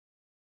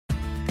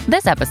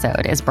This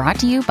episode is brought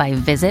to you by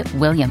Visit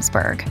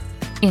Williamsburg.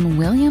 In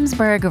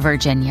Williamsburg,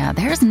 Virginia,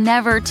 there's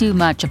never too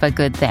much of a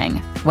good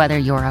thing. Whether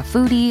you're a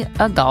foodie,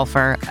 a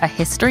golfer, a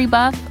history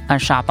buff, a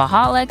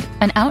shopaholic,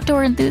 an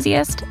outdoor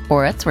enthusiast,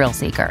 or a thrill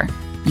seeker,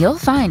 you'll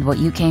find what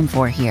you came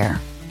for here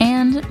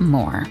and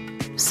more.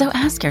 So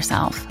ask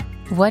yourself,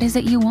 what is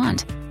it you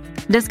want?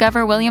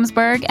 Discover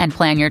Williamsburg and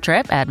plan your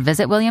trip at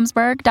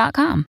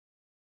visitwilliamsburg.com.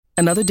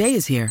 Another day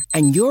is here,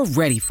 and you're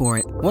ready for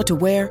it. What to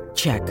wear?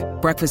 Check.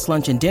 Breakfast,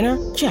 lunch, and dinner?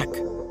 Check.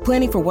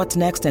 Planning for what's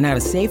next and how to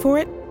save for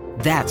it?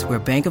 That's where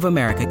Bank of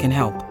America can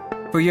help.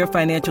 For your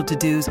financial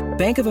to-dos,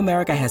 Bank of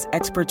America has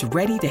experts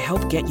ready to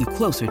help get you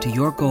closer to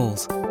your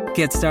goals.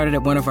 Get started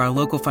at one of our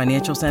local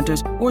financial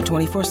centers or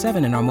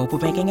 24/7 in our mobile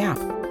banking app.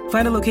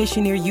 Find a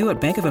location near you at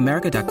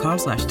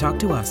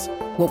bankofamerica.com/talktous.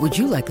 What would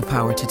you like the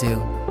power to do?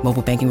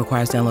 Mobile banking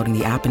requires downloading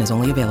the app and is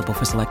only available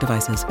for select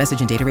devices. Message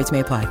and data rates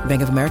may apply.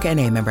 Bank of America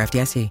N.A., member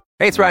FDIC.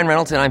 Hey, it's Ryan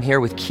Reynolds, and I'm here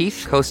with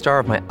Keith, co-star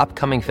of my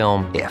upcoming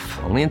film, If,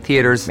 only in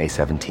theaters May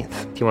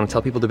 17th. Do you want to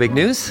tell people the big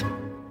news?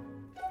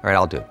 All right,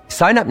 I'll do it.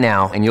 Sign up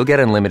now and you'll get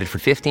unlimited for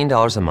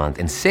 $15 a month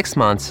and 6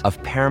 months of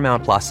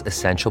Paramount Plus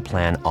Essential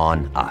Plan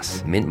on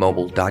us.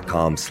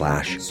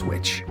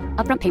 MintMobile.com/switch.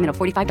 Upfront payment of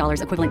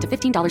 $45 equivalent to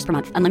 $15 per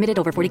month. Unlimited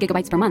over 40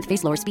 gigabytes per month.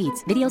 Face lower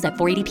speeds. Videos at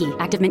 480p.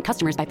 Active Mint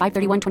customers by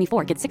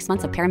 531.24 get 6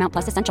 months of Paramount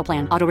Plus Essential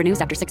Plan. Auto renews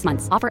after 6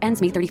 months. Offer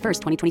ends May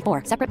 31st,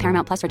 2024. Separate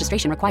Paramount Plus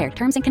registration required.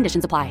 Terms and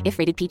conditions apply if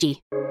rated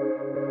PG.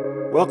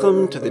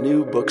 Welcome to the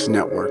New Books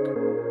Network.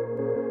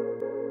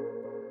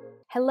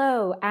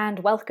 Hello and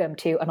welcome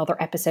to another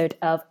episode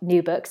of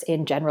New Books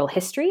in General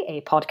History,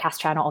 a podcast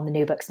channel on the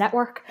New Books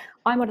Network.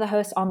 I'm one of the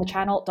hosts on the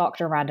channel,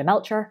 Dr. Miranda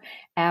Melcher,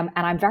 and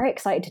I'm very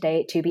excited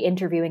today to be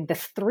interviewing the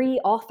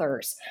three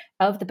authors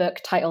of the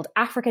book titled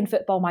African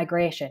Football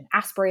Migration,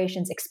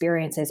 Aspirations,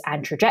 Experiences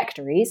and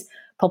Trajectories,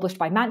 published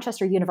by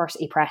Manchester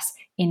University Press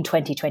in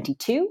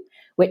 2022,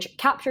 which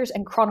captures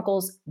and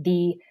chronicles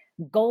the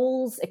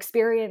goals,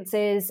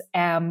 experiences,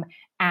 and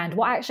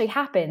what actually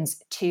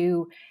happens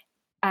to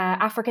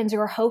Africans who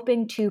are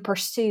hoping to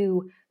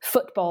pursue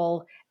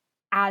football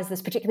as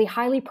this particularly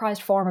highly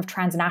prized form of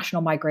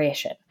transnational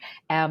migration.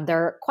 There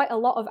are quite a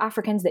lot of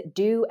Africans that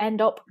do end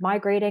up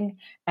migrating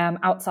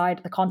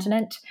outside the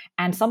continent,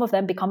 and some of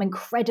them become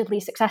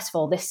incredibly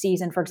successful this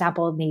season. For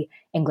example, in the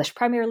English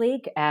Premier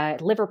League,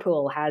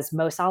 Liverpool has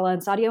Mo Salah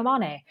and Sadio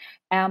Mane.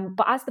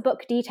 But as the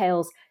book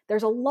details,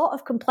 there's a lot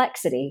of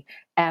complexity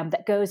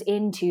that goes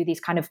into these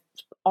kind of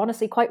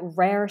honestly quite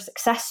rare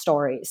success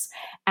stories.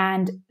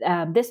 And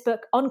this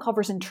book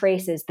uncovers and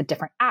traces the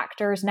different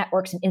actors,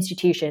 networks, and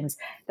institutions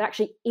that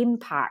actually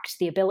impact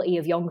the ability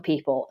of young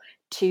people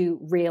to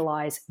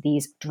realize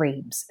these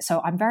dreams.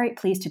 So I'm very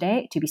pleased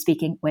today to be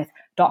speaking with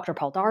Dr.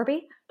 Paul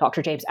Darby,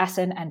 Dr. James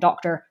Essen, and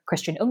Dr.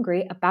 Christian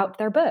Ungry about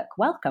their book.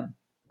 Welcome.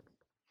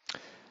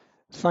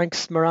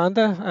 Thanks,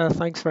 Miranda.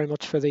 Thanks very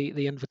much for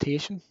the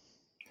invitation.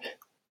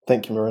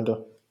 Thank you,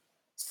 Miranda.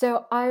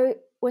 So I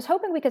was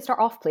hoping we could start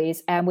off,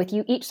 please, with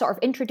you each sort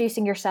of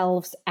introducing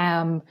yourselves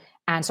and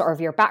sort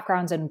of your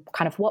backgrounds and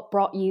kind of what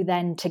brought you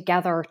then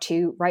together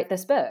to write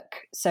this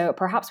book. So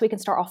perhaps we can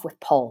start off with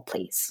Paul,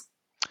 please.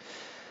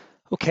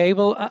 Okay,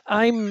 well,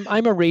 I'm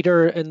a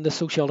reader in the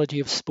sociology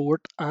of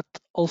sport at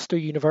Ulster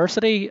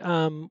University,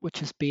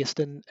 which is based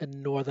in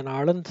Northern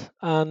Ireland.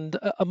 And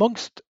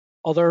amongst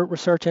other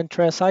research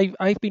interests,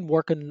 I've been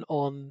working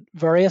on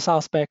various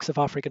aspects of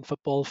African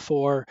football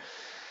for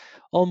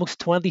almost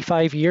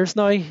 25 years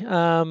now.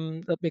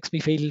 That makes me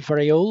feel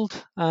very old.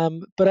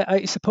 But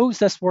I suppose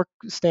this work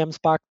stems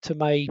back to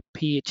my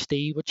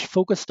PhD, which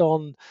focused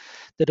on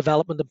the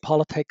development and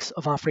politics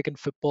of African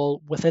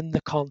football within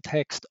the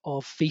context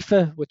of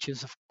FIFA, which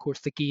is, of course,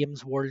 the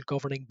game's world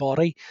governing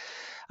body.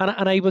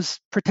 And I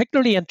was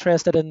particularly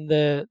interested in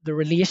the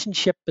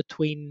relationship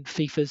between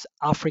FIFA's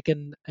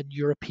African and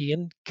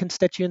European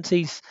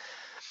constituencies.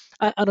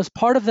 And as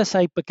part of this,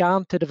 I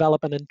began to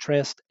develop an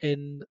interest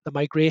in the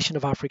migration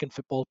of African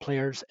football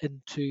players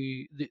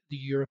into the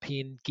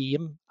European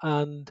game.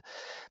 And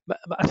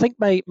I think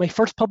my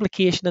first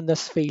publication in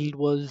this field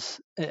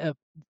was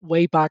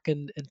way back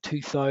in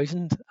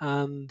 2000,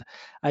 and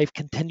I've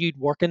continued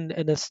working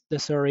in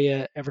this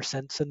area ever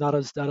since, and that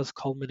has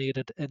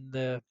culminated in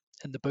the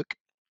book.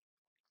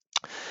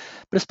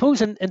 But I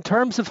suppose in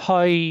terms of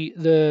how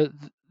the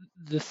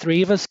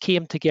three of us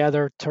came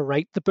together to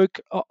write the book,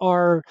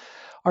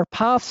 our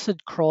paths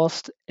had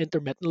crossed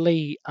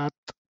intermittently at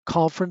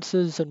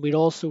conferences, and we'd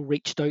also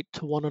reached out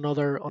to one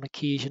another on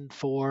occasion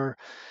for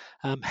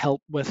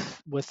help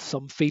with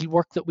some field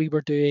work that we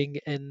were doing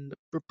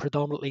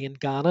predominantly in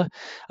Ghana.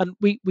 And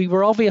we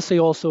were obviously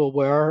also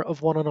aware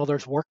of one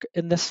another's work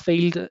in this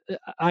field.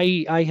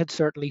 I had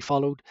certainly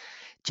followed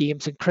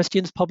James and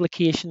Christian's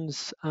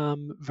publications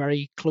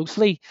very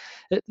closely,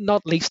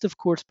 not least, of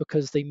course,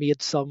 because they made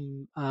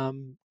some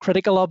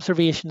critical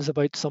observations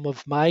about some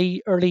of my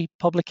early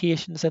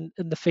publications in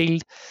the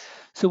field.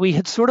 So we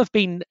had sort of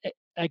been,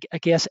 I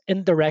guess,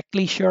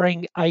 indirectly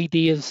sharing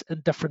ideas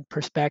and different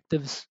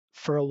perspectives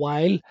for a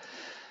while.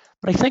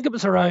 But I think it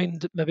was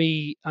around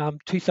maybe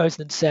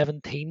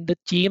 2017 that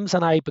James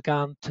and I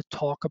began to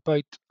talk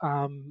about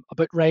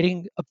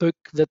writing a book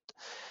that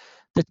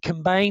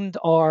combined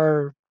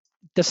our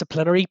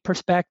disciplinary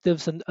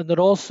perspectives and that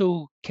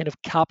also kind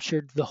of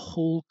captured the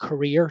whole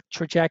career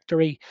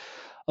trajectory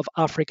of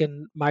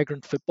African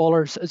migrant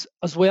footballers,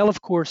 as well,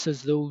 of course,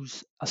 as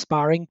those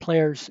aspiring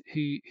players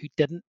who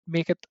didn't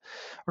make it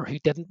or who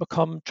didn't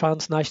become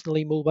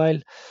transnationally mobile.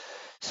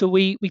 So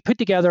we put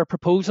together a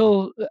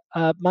proposal.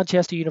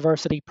 Manchester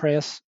University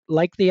Press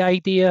liked the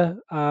idea.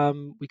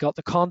 We got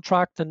the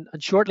contract, and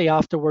shortly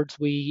afterwards,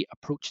 we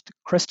approached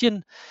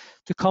Christian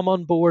to come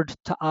on board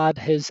to add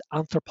his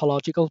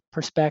anthropological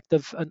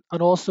perspective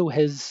and also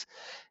his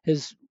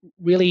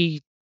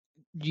really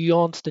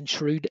nuanced and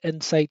shrewd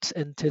insights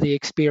into the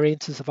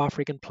experiences of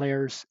African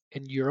players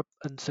in Europe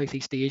and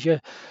Southeast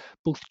Asia,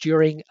 both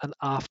during and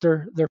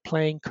after their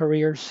playing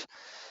careers.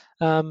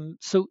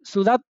 So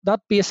that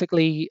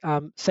basically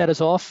set us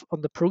off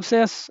on the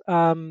process.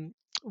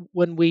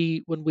 When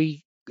we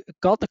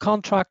got the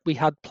contract, we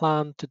had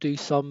planned to do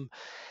some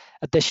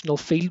additional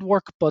field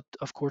work, but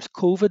of course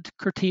COVID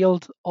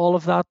curtailed all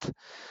of that.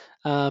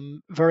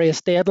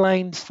 Various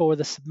deadlines for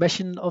the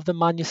submission of the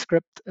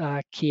manuscript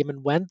came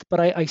and went,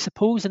 but I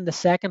suppose in the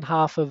second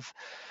half of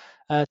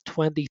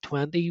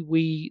 2020,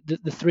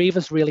 the three of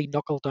us really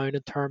knuckled down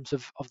in terms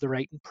of the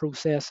writing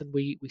process, and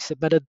we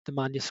submitted the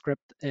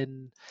manuscript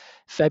in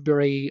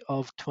February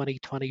of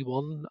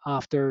 2021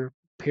 after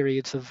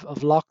periods of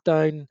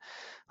lockdown,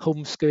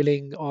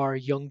 homeschooling our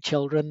young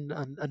children,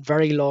 and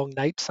very long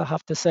nights, I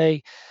have to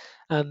say.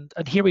 And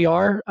here we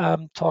are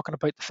talking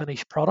about the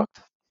finished product.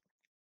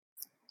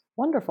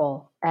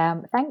 Wonderful.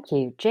 Thank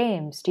you.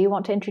 James, do you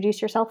want to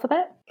introduce yourself a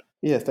bit?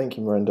 Yeah, thank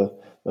you, Miranda.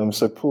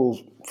 So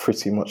Paul's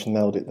pretty much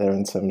nailed it there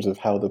in terms of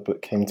how the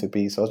book came to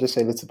be. So I'll just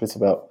say a little bit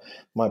about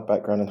my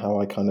background and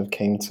how I kind of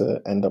came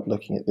to end up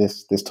looking at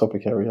this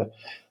topic area.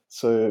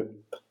 So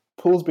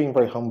Paul's being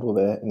very humble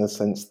there in the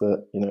sense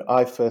that,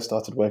 I first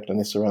started working on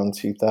this around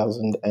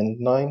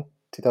 2009,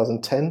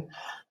 2010.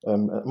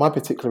 My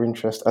particular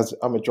interest, as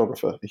I'm a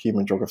geographer, a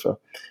human geographer,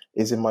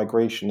 is in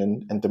migration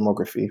and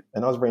demography.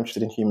 And I was very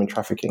interested in human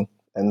trafficking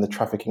and the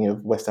trafficking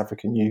of West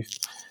African youth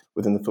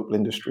within the football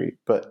industry.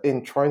 But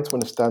in trying to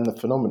understand the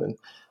phenomenon,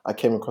 I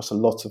came across a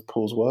lot of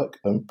Paul's work.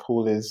 And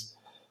Paul is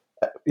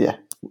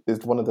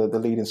one of the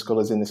leading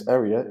scholars in this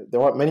area.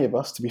 There aren't many of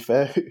us, to be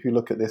fair, who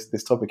look at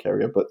this topic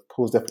area, but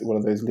Paul's definitely one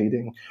of those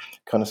leading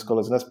kind of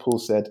scholars. And as Paul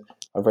said,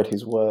 I've read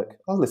his work.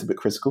 I was a little bit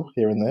critical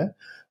here and there.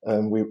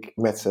 We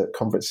met at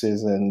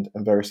conferences and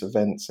various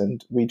events,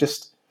 and we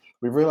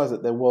realized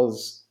that it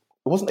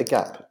wasn't a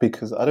gap,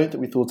 because I don't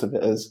think we thought of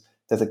it as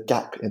there's a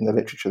gap in the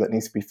literature that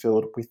needs to be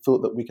filled. We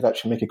thought that we could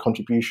actually make a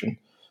contribution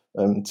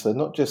to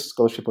not just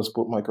scholarship on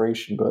sport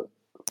migration, but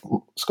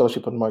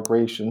scholarship on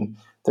migration,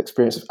 the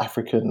experience of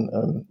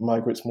African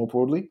migrants more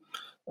broadly.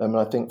 And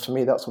I think for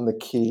me, that's one of the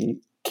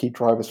key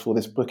drivers for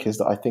this book, is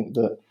that I think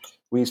that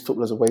we use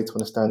football as a way to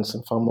understand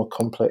some far more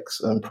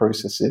complex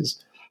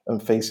processes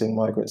facing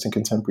migrants in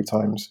contemporary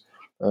times.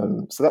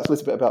 So that's a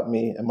little bit about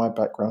me and my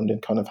background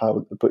and kind of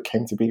how the book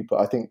came to be. But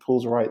I think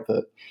Paul's right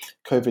that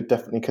COVID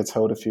definitely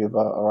curtailed a few of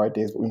our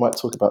ideas, but we might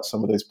talk about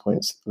some of those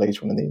points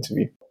later on in the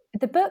interview.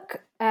 The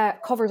book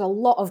covers a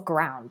lot of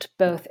ground,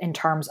 both in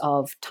terms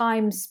of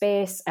time,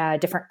 space,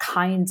 different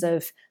kinds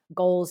of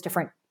goals,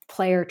 different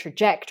player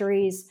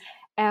trajectories.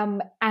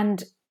 And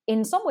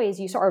in some ways,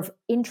 you sort of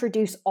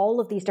introduce all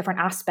of these different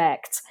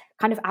aspects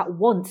kind of at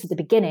once at the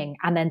beginning,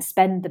 and then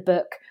spend the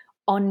book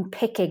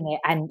unpicking it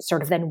and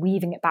sort of then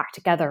weaving it back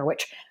together,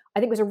 which I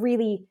think was a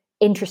really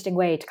interesting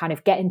way to kind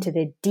of get into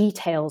the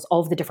details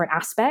of the different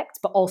aspects,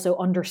 but also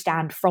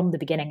understand from the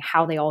beginning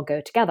how they all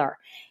go together.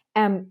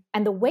 And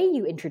the way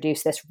you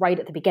introduce this right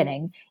at the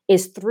beginning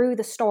is through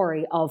the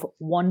story of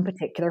one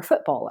particular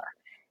footballer.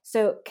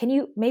 So can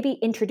you maybe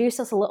introduce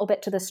us a little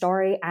bit to the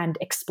story and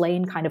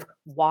explain kind of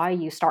why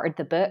you started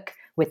the book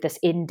with this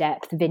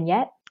in-depth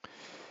vignette?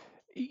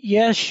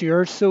 Yeah,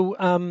 sure.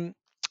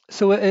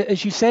 So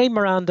as you say,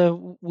 Miranda,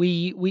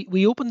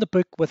 we opened the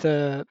book with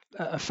a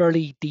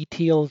fairly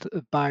detailed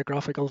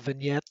biographical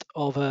vignette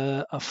of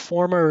a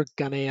former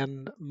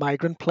Ghanaian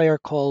migrant player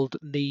called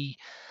Nee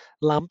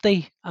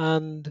Lamptey,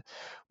 and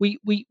we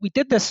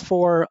did this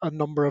for a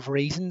number of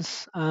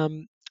reasons.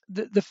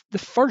 The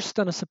first,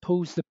 and I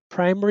suppose the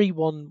primary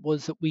one,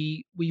 was that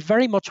we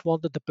very much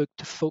wanted the book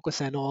to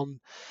focus in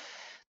on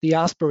the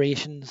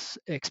aspirations,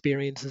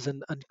 experiences,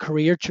 and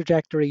career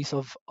trajectories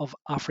of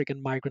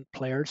African migrant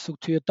players. So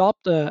to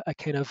adopt a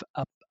kind of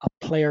a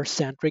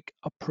player-centric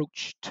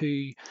approach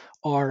to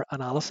our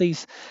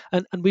analyses.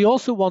 And we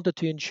also wanted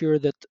to ensure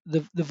that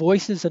the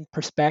voices and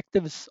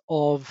perspectives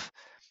of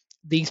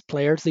these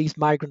players, these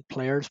migrant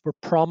players, were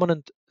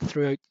prominent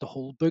throughout the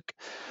whole book.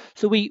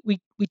 So we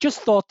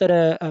just thought that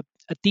a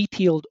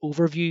detailed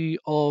overview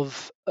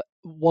of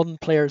one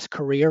player's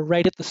career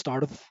right at the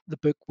start of the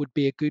book would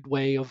be a good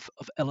way of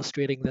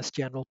illustrating this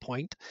general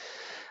point.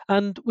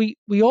 And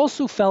we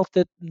also felt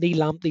that Neil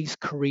Lamptey's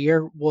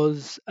career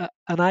was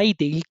an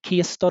ideal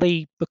case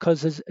study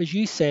because, as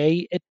you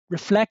say, it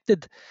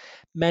reflected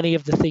many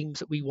of the themes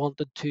that we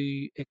wanted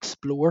to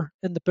explore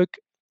in the book.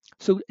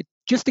 So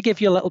just to give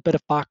you a little bit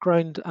of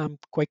background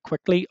quite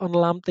quickly on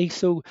Lamptey.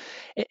 So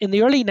in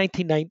the early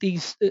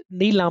 1990s,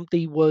 Neil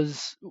Lamptey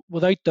was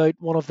without doubt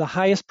one of the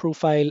highest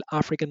profile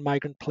African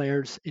migrant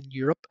players in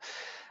Europe.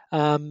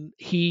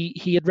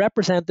 He had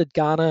represented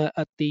Ghana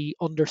at the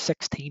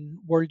Under-16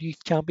 World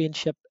Youth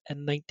Championship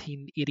in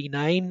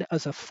 1989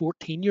 as a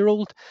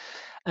 14-year-old.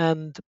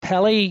 And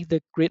Pelé,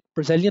 the great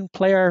Brazilian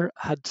player,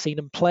 had seen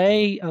him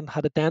play and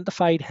had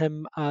identified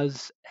him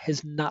as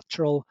his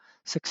natural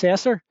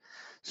successor.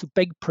 So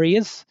big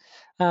praise.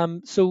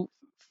 So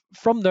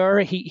from there,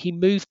 he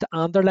moved to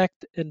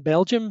Anderlecht in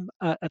Belgium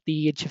at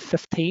the age of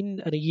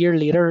 15, and a year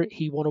later,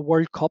 he won a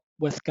World Cup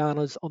with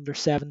Ghana's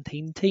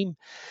under-17 team.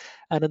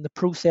 And in the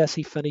process,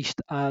 he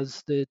finished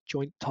as the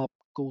joint top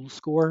goal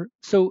scorer.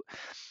 So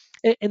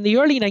in the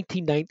early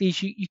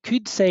 1990s, you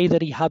could say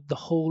that he had the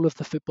whole of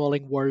the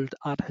footballing world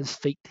at his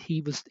feet.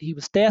 He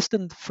was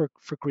destined for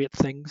great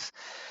things.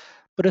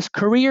 But his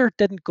career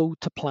didn't go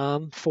to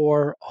plan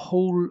for a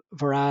whole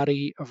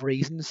variety of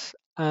reasons.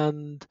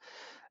 And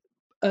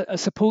I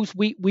suppose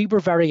we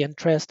were very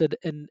interested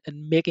in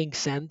making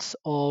sense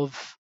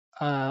of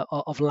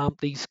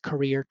Lamptey's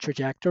career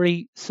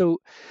trajectory. So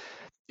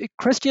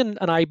Christian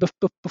and I,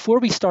 before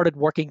we started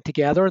working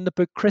together in the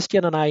book,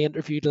 Christian and I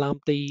interviewed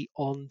Lamptey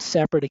on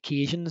separate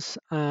occasions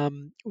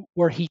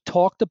where he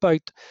talked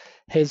about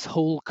his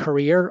whole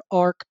career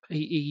arc.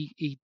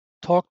 He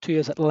talked to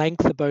us at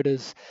length about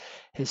his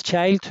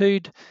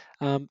childhood,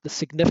 the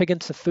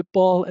significance of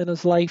football in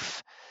his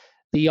life,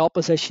 the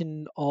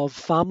opposition of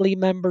family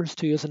members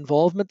to his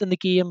involvement in the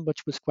game,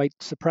 which was quite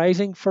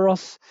surprising for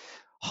us,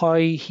 how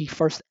he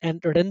first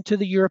entered into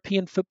the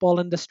European football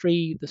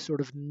industry, the sort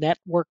of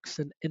networks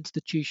and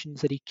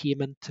institutions that he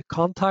came into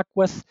contact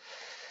with,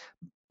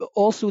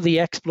 also the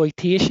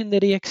exploitation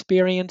that he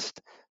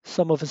experienced,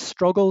 some of his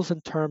struggles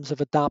in terms of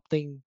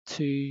adapting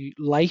to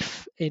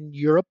life in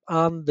Europe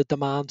and the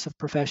demands of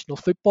professional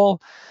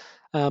football,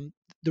 the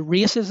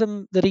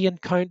racism that he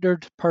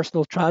encountered,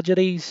 personal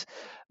tragedies,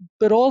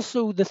 but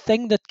also the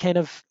thing that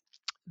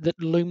that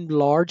loomed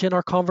large in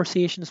our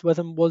conversations with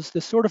him was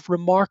the sort of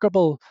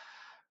remarkable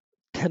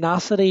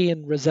tenacity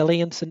and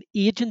resilience and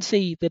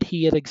agency that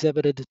he had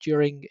exhibited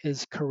during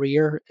his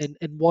career in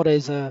what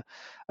is a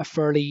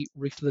fairly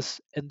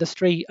ruthless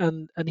industry.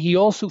 And he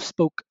also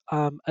spoke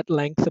at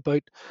length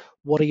about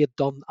what he had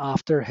done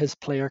after his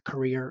player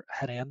career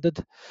had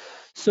ended.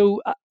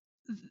 So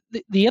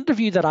the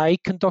interview that I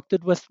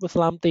conducted with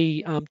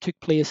Lamptey took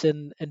place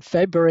in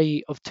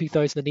February of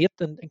 2008,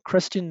 and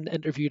Christian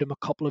interviewed him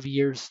a couple of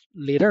years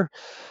later,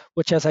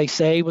 which, as I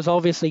say, was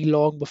obviously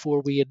long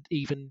before we had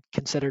even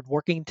considered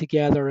working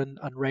together and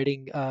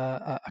writing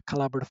a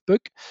collaborative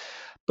book.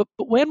 But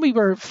when we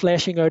were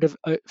fleshing out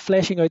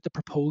the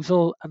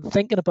proposal and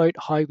thinking about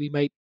how we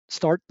might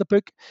start the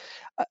book,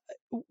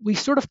 we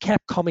sort of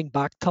kept coming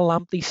back to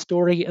Lamptey's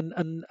story,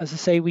 and as I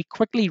say, we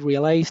quickly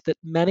realised that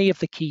many of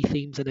the key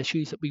themes and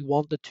issues that we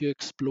wanted to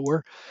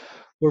explore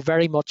were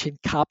very much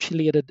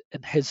encapsulated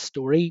in his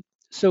story.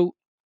 So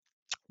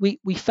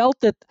we felt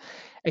that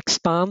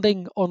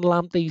expanding on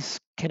Lamptey's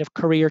kind of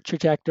career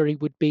trajectory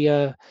would be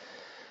an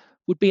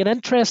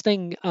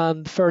interesting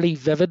and fairly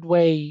vivid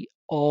way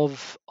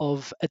of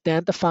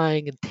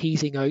identifying and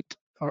teasing out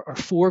or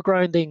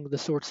foregrounding the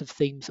sorts of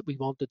themes that we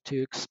wanted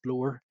to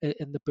explore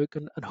in the book,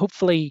 and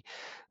hopefully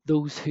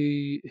those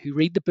who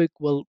read the book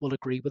will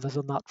agree with us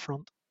on that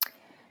front.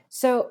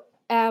 So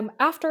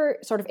after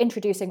sort of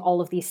introducing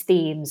all of these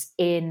themes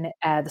in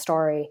the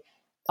story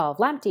of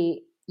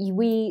Lamptey,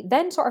 we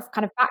then sort of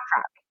kind of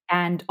backtrack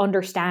and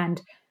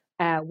understand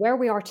where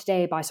we are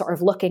today by sort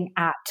of looking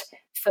at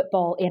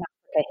football in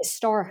Africa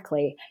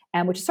historically,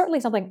 which is certainly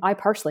something I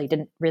personally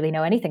didn't really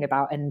know anything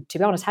about, and to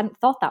be honest, hadn't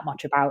thought that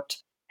much about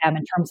in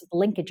terms of the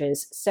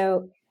linkages.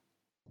 So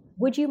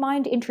would you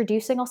mind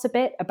introducing us a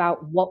bit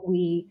about what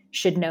we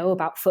should know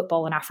about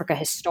football in Africa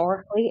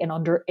historically in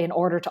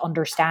order to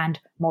understand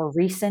more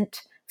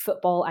recent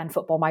football and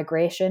football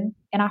migration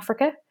in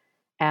Africa?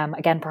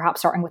 Again,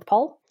 perhaps starting with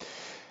Paul.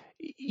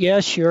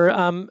 Yeah, sure.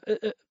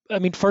 I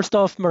mean, first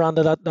off,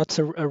 Miranda, that's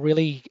a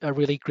really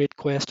great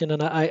question,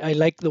 and I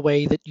like the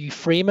way that you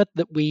frame it.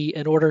 That we,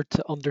 in order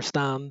to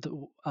understand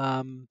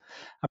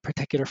a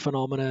particular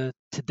phenomena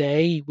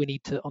today, we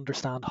need to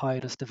understand how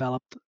it has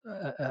developed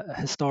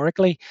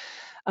historically.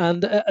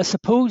 And I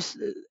suppose,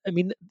 I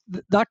mean,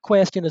 that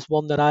question is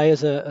one that I,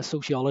 as a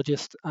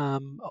sociologist,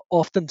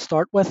 often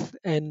start with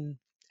in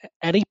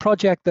any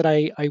project that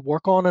I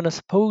work on, and I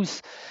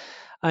suppose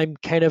I'm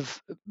kind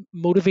of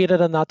motivated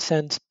in that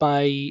sense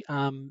by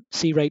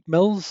C. Wright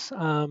Mills,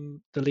 the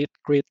late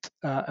great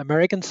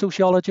American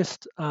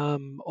sociologist,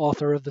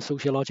 author of The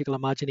Sociological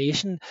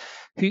Imagination,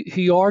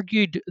 who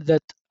argued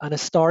that an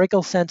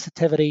historical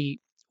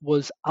sensitivity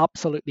was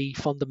absolutely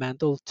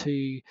fundamental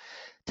to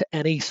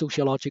any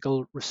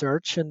sociological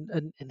research.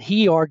 And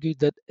he argued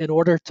that in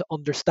order to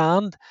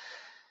understand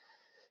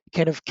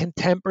kind of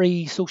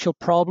contemporary social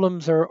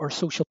problems or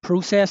social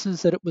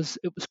processes, that it was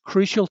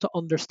crucial to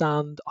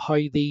understand how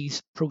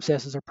these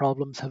processes or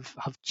problems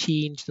have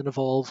changed and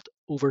evolved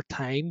over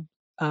time.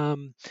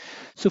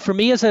 So for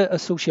me as a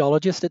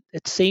sociologist,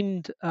 it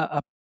seemed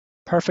a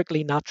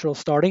perfectly natural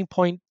starting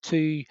point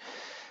to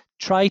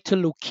try to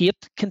locate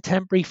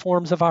contemporary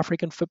forms of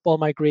African football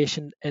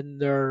migration in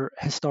their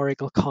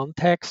historical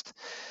context.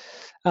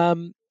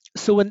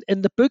 So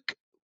in the book,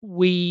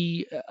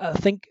 I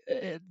think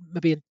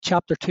maybe in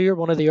chapter 2 or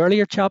one of the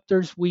earlier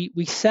chapters,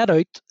 we set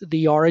out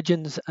the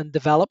origins and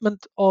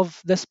development of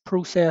this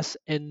process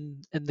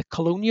in the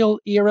colonial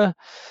era,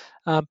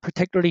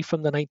 particularly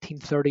from the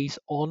 1930s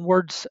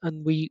onwards,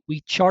 and we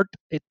chart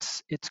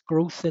its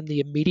growth in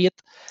the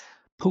immediate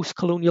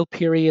post-colonial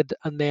period,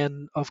 and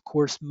then of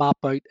course map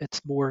out its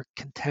more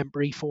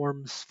contemporary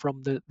forms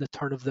from the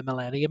turn of the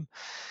millennium.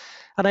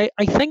 And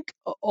I think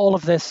all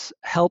of this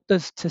helped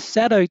us to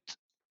set out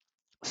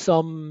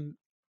some,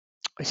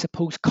 I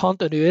suppose,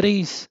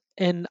 continuities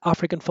in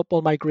African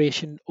football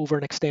migration over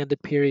an extended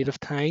period of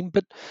time,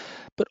 but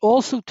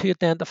also to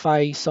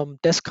identify some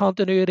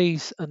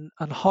discontinuities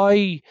and how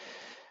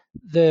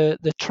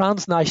the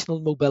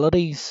transnational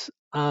mobilities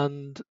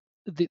and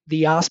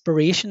the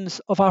aspirations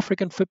of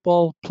African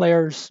football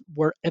players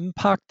were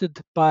impacted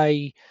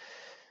by,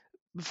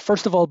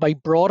 first of all, by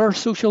broader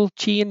social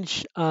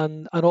change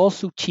and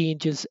also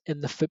changes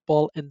in the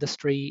football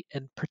industry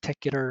in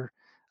particular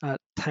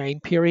time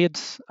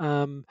periods.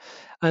 And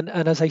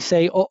as I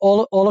say,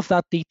 all of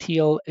that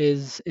detail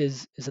is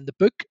in the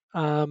book,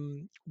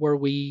 where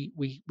we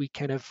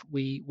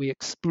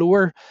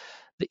explore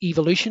the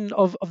evolution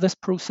of this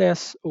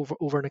process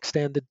over an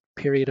extended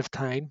period of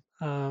time.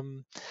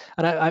 And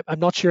I'm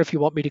not sure if you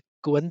want me to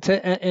go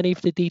into any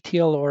of the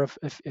detail, or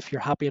if you're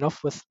happy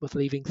enough with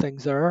leaving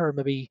things there, or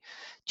maybe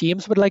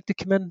James would like to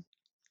come in.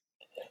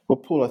 Well,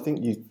 Paul, I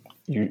think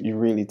you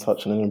really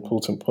touch on an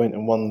important point,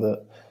 and one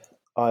that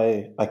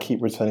I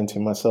keep returning to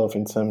myself,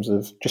 in terms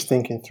of just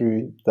thinking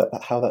through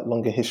how that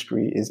longer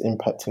history is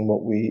impacting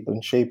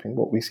and shaping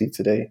what we see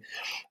today.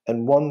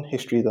 And one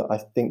history that I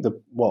think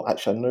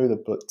I know the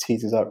book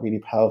teases out really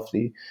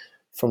powerfully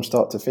from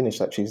start to finish,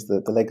 actually, is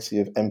the legacy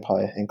of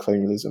empire and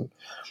colonialism.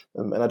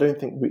 And I don't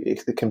think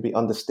it can be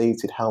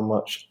understated how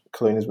much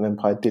colonialism and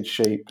empire did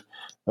shape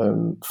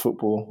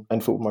football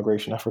and football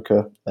migration in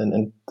Africa,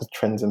 and the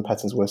trends and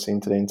patterns we're seeing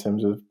today in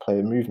terms of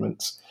player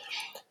movements.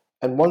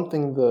 And one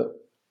thing that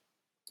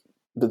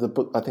the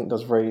book, I think,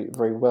 does very,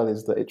 very well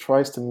is that it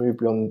tries to move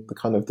beyond the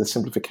kind of the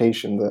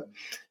simplification that,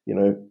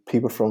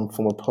 people from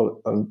former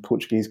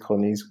Portuguese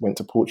colonies went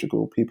to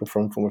Portugal, people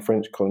from former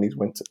French colonies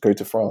go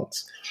to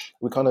France.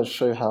 We kind of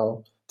show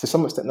how, to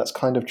some extent, that's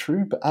kind of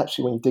true, but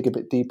actually when you dig a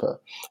bit deeper,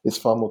 it's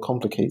far more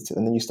complicated.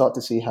 And then you start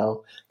to see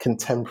how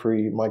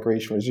contemporary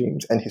migration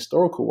regimes and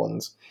historical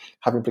ones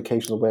have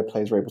implications of where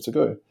players are able to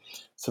go.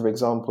 So, for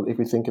example, if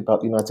we think about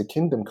the United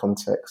Kingdom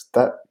context,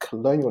 that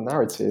colonial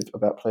narrative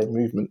about player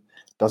movement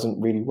doesn't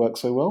really work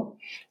so well,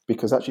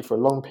 because actually for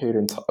a long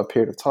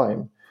period of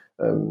time,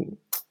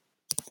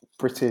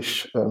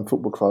 British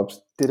football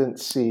clubs didn't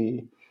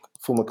see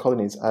former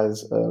colonies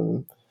as,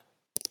 and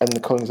the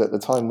colonies at the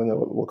time when they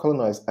were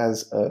colonized,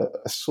 as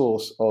a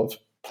source of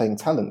playing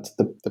talent.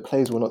 The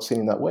players were not seen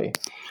in that way.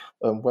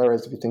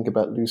 Whereas if you think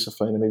about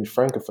Lusophone and maybe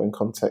Francophone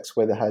contexts,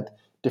 where they had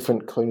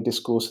different colonial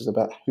discourses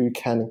about who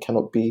can and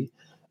cannot be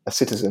a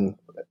citizen,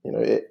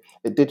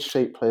 it did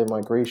shape player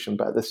migration.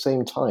 But at the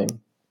same time,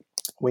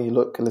 when you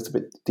look a little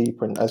bit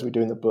deeper, and as we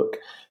do in the book,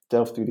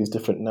 delve through these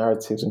different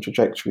narratives and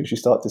trajectories, you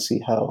start to see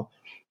how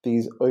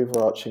these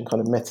overarching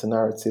kind of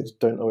meta-narratives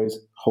don't always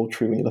hold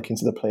true when you look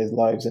into the players'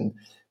 lives and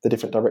the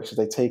different directions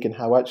they take, and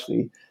how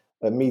actually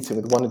a meeting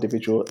with one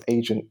individual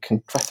agent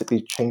can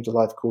drastically change the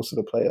life course of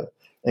a player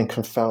and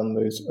confound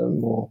those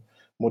more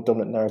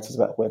dominant narratives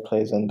about where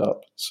players end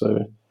up. So,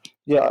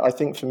 yeah, I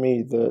think for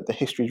me, the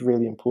history is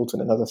really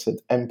important. And as I said,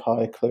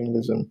 empire,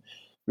 colonialism,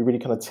 we really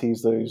kind of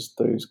tease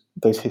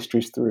those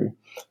histories through.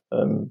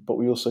 But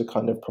we also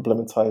kind of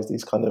problematize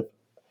these kind of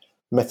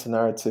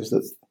meta-narratives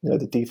that,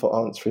 the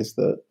default answer is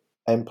that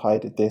empire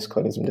did this,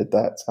 colonialism did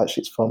that.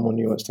 Actually, it's far more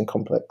nuanced and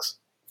complex.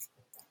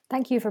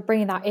 Thank you for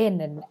bringing that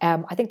in.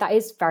 And I think that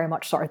is very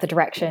much sort of the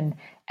direction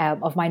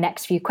of my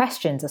next few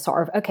questions, is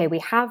sort of, okay, we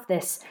have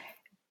this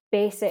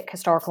basic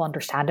historical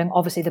understanding.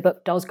 Obviously, the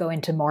book does go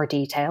into more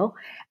detail.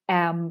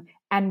 And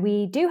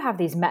we do have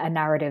these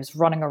meta-narratives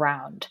running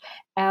around.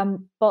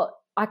 But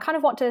I kind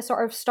of want to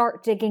sort of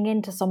start digging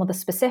into some of the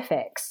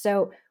specifics.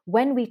 So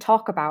when we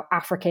talk about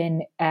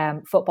African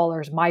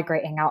footballers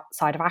migrating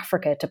outside of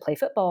Africa to play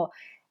football,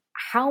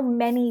 how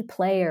many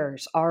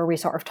players are we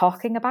sort of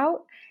talking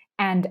about?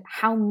 And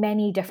how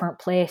many different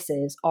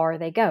places are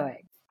they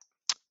going?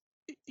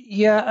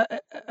 Yeah,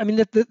 I mean,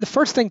 the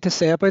first thing to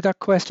say about that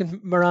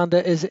question,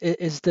 Miranda, is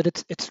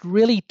that it's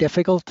really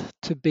difficult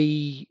to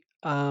be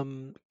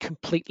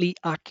completely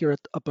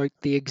accurate about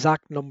the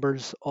exact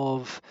numbers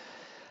of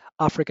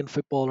African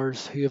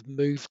footballers who have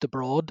moved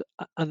abroad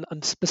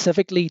and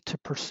specifically to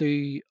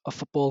pursue a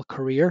football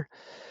career,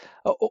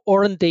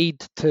 or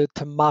indeed to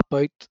map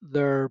out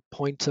their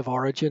points of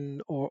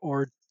origin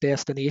or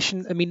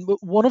destination. I mean,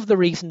 one of the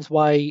reasons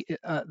why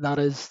that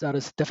is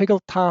a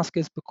difficult task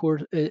is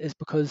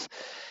because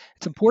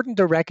it's important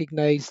to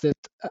recognise that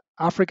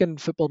African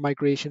football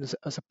migration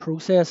as a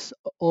process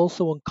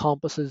also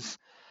encompasses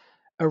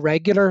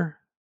irregular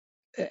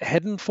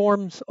hidden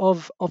forms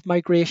of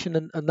migration,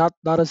 and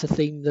that is a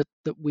theme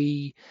that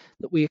we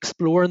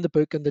explore in the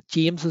book, and that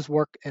James's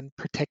work in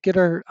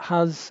particular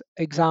has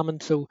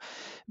examined. So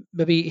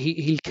maybe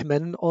he'll come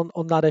in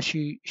on that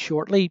issue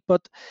shortly.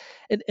 But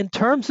in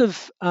terms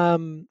of I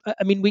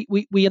mean,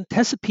 we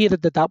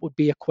anticipated that would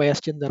be a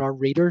question that our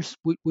readers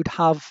would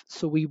have,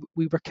 so we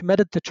were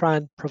committed to try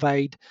and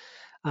provide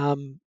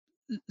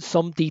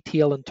some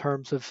detail in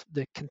terms of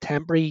the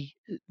contemporary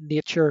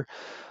nature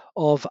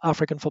of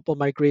African football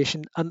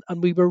migration,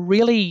 and we were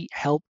really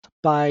helped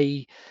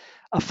by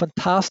a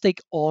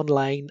fantastic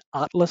online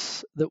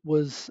atlas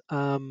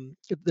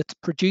that's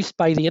produced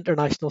by the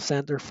International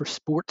Centre for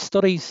Sport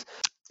Studies.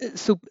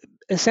 So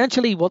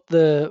essentially, what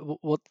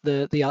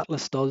the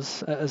atlas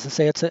does, as I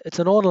say, it's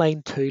an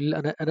online tool,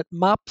 and it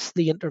maps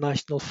the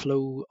international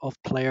flow of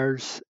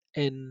players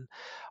in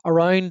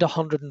around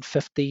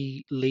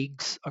 150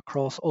 leagues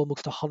across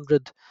almost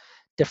 100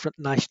 different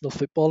national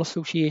football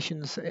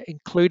associations,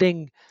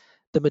 including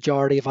the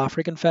majority of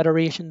African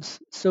federations.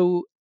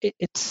 So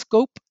its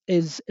scope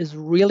is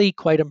really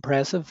quite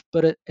impressive,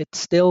 but it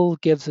still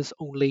gives us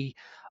only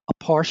a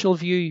partial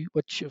view,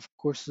 which of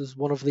course is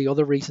one of the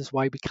other reasons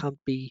why we can't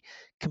be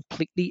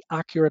completely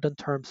accurate in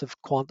terms of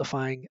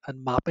quantifying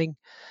and mapping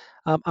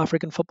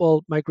African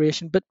football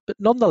migration. But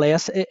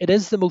nonetheless, it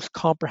is the most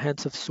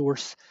comprehensive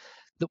source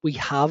that we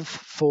have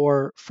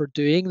for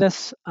doing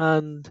this.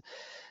 And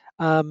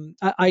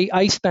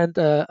I spent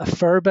a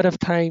fair bit of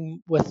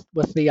time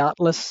with the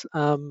Atlas,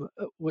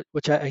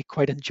 which I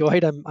quite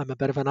enjoyed. I'm a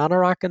bit of an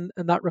anorak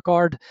in that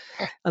regard,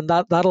 and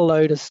that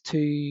allowed us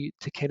to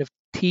kind of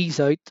tease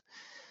out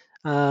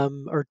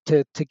or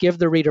to give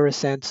the reader a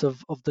sense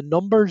of the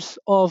numbers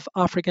of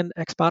African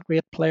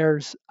expatriate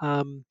players,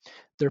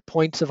 their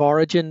points of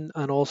origin,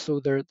 and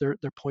also their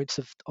points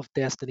of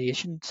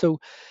destination. So,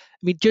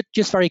 I mean,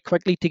 just very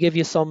quickly to give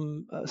you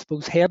some, I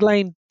suppose,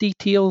 headline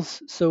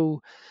details.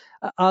 So,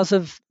 as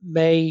of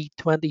May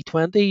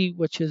 2020,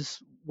 which is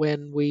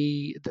when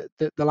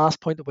the last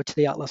point at which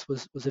the Atlas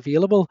was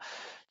available,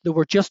 there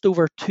were just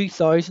over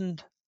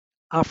 2,000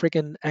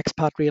 African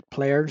expatriate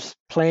players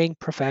playing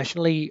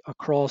professionally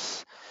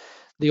across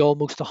the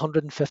almost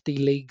 150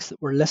 leagues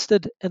that were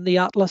listed in the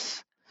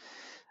Atlas.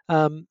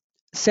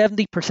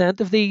 70%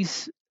 of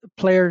these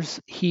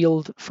players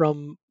hailed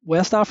from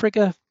West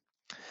Africa,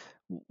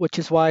 which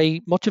is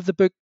why much of the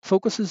book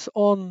focuses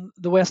on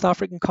the West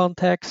African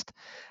context.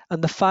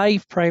 And the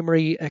 5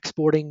 primary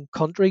exporting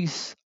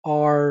countries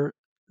are,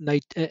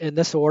 in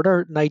this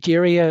order,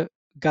 Nigeria,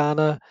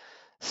 Ghana,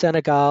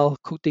 Senegal,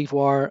 Cote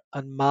d'Ivoire,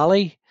 and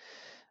Mali.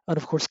 And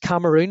of course,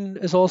 Cameroon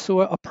is also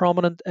a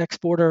prominent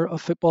exporter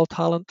of football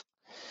talent.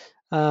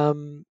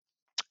 In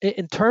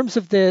terms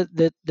of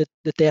the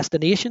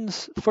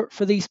destinations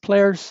for these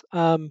players,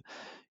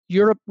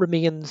 Europe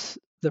remains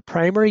the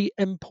primary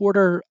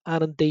importer,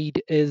 and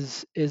indeed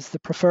is the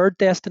preferred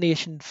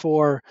destination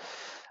for,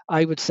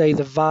 I would say,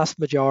 the vast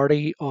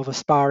majority of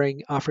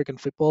aspiring African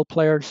football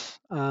players.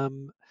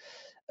 And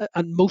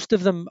most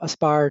of them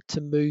aspire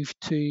to move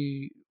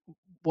to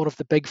one of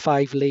the big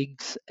 5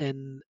 leagues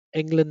in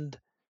England,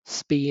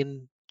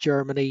 Spain,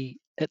 Germany,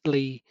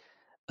 Italy,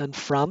 and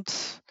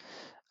France.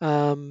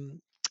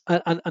 And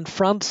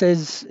France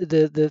is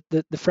the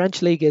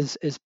French league is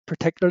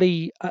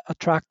particularly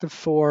attractive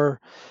for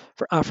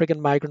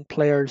African migrant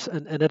players,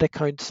 and it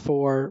accounts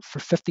for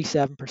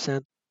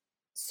 57%.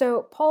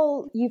 So,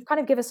 Paul, you've kind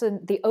of given us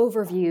the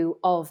overview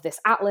of this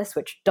atlas,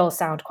 which does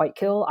sound quite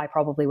cool. I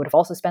probably would have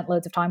also spent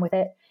loads of time with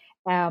it,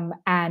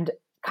 and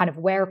kind of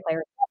where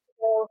players have to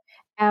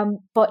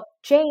go. But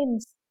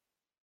James,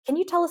 can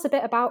you tell us a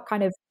bit about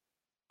kind of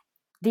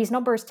these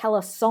numbers? Tell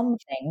us some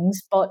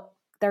things, but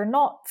they're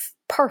not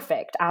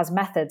perfect as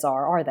methods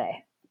are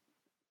they?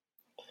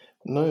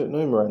 No,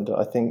 Miranda.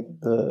 I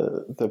think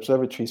the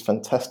observatory is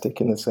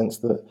fantastic in the sense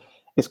that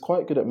it's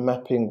quite good at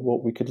mapping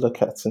what we could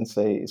look at and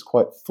say is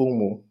quite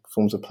formal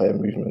forms of player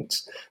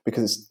movements,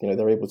 because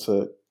they're able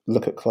to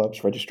look at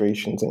clubs,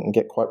 registrations, and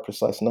get quite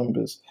precise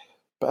numbers.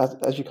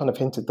 But as you kind of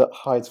hinted, that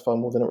hides far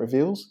more than it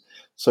reveals.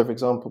 So, for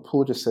example,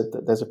 Paul just said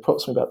that there's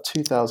approximately about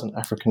 2,000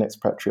 African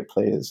expatriate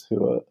players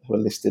who are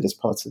listed as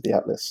part of the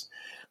Atlas.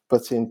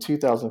 But in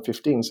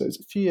 2015, so it's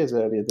a few years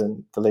earlier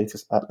than the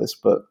latest Atlas,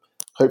 but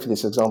hopefully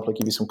this example will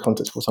give you some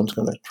context for what I'm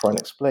going to try and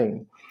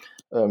explain.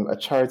 A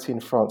charity in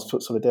France,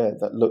 Foot Solidaire,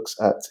 that looks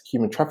at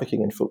human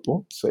trafficking in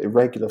football, so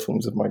irregular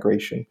forms of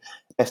migration,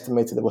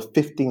 estimated there were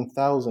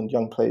 15,000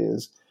 young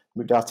players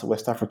moved out to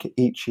West Africa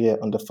each year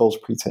under false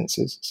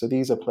pretenses. So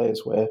these are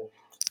players where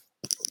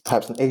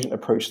perhaps an agent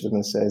approaches them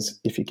and says,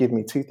 if you give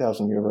me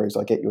 2,000 euros,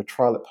 I'll get you a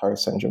trial at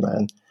Paris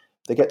Saint-Germain.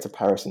 They get to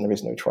Paris and there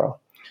is no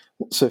trial.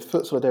 So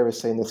Foot Solidaire is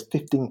saying there's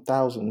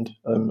 15,000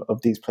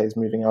 of these players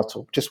moving out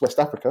of just West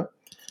Africa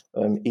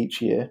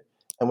each year,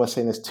 and we're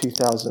saying there's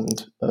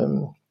 2,000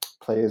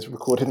 players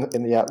recorded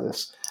in the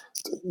atlas.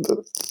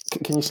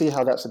 Can you see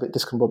how that's a bit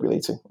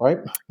discombobulating, right,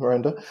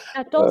 Miranda?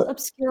 That does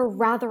obscure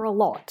rather a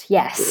lot,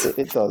 yes.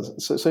 It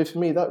does. So for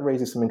me, that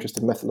raises some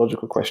interesting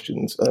methodological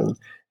questions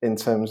in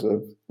terms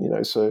of,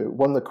 so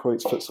one of the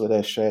quotes Foot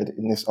Solidaire shared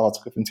in this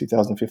article from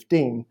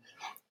 2015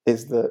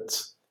 is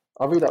that,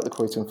 I'll read out the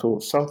quote in full.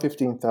 Some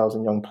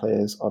 15,000 young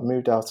players are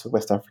moved out of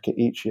West Africa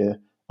each year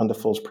under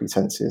false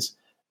pretenses,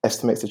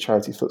 estimates the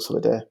charity Foot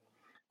Solidaire.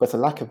 But a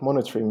lack of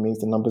monitoring means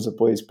the numbers of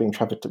boys being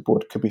trafficked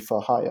abroad could be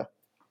far higher.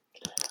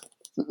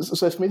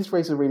 So for me, this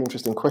raises a really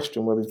interesting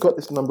question where we've got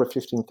this number of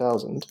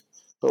 15,000,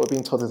 but we're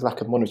being told there's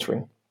lack of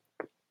monitoring,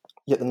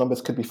 yet the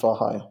numbers could be far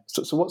higher.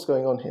 So what's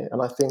going on here?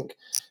 And I think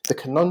the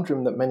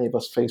conundrum that many of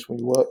us face when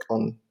we work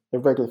on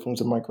irregular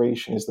forms of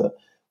migration is that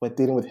we're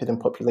dealing with hidden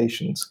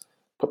populations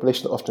are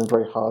often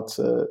very hard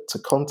to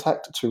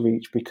contact, to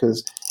reach,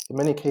 because in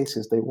many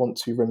cases they want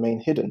to remain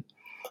hidden.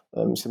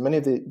 So many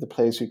of the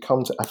players who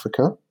come to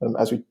Africa,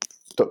 as we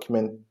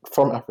document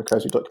from Africa,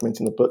 as we document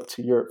in the book,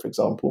 to Europe, for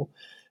example,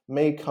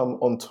 may come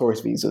on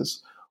tourist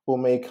visas or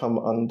may come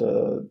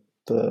under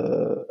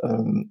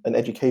an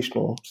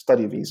educational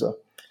study visa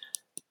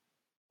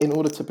in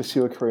order to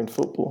pursue a career in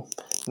football.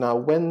 Now,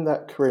 when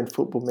that career in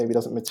football maybe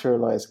doesn't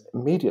materialize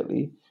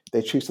immediately,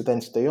 they choose to then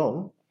stay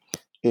on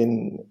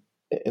in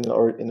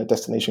a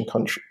destination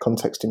country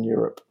context in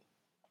Europe.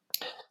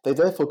 They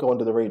therefore go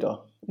under the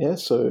radar. Yeah,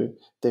 so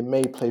they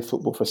may play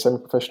football for a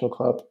semi-professional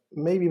club,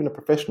 maybe even a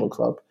professional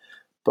club,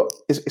 but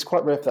it's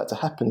quite rare for that to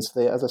happen. So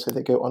they, as I said,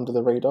 they go under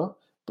the radar,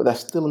 but they're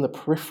still in the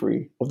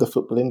periphery of the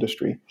football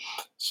industry.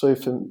 So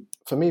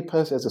for me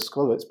personally, as a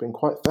scholar, it's been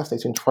quite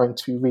fascinating trying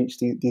to reach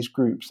these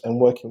groups and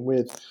working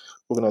with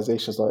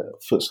organisations like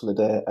Foot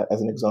Solidaire,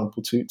 as an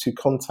example, to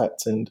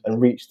contact and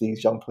reach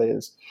these young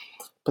players.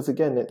 But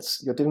again,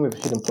 you're dealing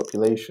with hidden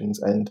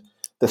populations, and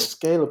the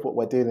scale of what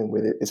we're dealing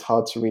with is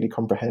hard to really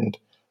comprehend.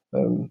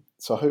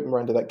 So I hope,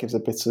 Miranda, that gives a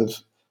bit of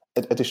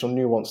additional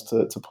nuance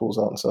to Paul's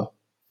answer.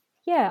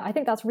 Yeah, I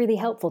think that's really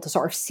helpful to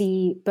sort of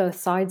see both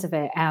sides of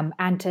it,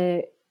 and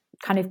to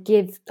kind of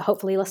give,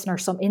 hopefully,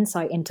 listeners some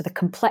insight into the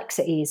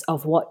complexities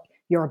of what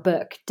your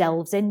book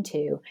delves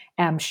into,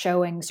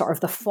 showing sort of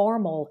the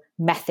formal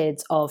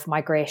methods of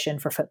migration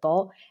for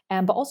football,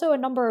 but also a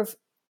number of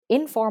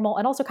informal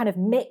and also kind of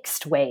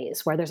mixed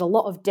ways where there's a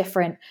lot of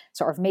different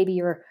sort of, maybe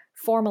you're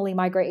formally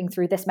migrating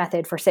through this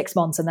method for 6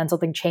 months and then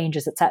something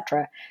changes,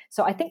 etc.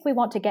 So I think we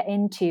want to get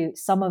into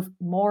some of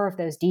more of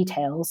those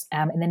details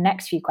in the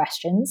next few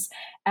questions,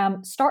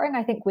 starting,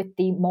 I think, with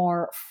the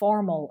more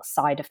formal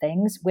side of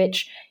things,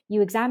 which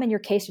you examine your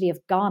case study of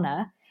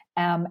Ghana.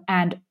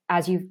 And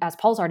as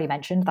Paul's already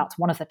mentioned, that's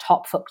one of the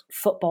top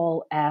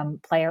football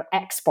player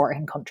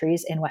exporting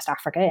countries in West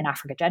Africa, in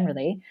Africa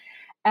generally.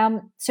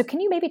 So can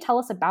you maybe tell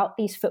us about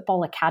these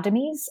football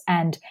academies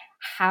and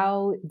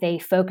how they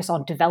focus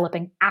on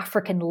developing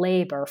African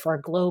labor for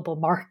a global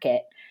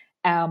market,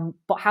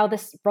 but how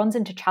this runs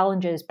into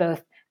challenges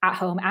both at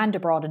home and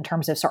abroad in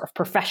terms of sort of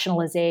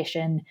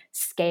professionalization,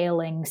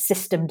 scaling,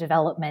 system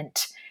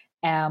development,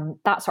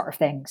 that sort of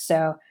thing. So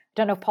I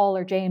don't know, Paul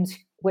or James,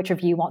 which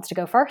of you wants to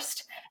go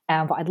first,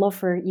 but I'd love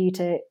for you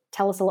to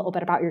tell us a little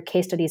bit about your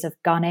case studies of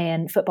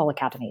Ghanaian football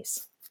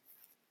academies.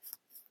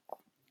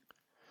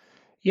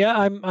 Yeah,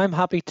 I'm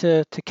happy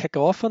to kick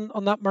off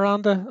on that,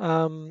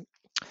 Miranda.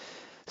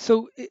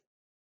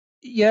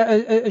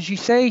 As you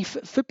say,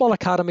 football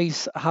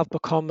academies have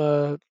become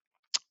a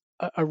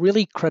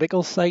really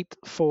critical site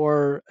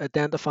for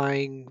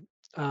identifying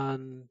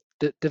and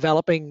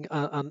developing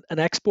and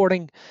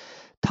exporting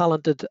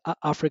talented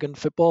African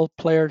football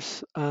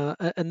players,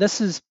 and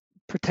this is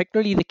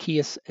particularly the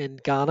case in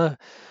Ghana,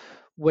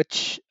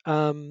 which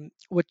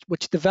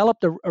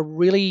developed a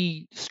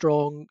really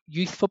strong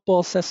youth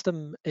football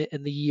system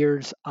in the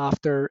years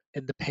after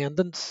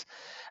independence,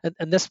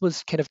 and this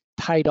was kind of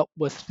tied up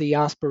with the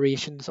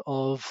aspirations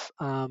of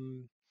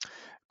Kwame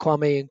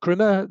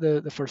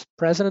Nkrumah, the first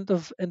president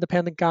of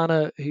independent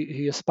Ghana,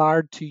 who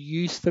aspired to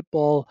use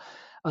football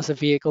as a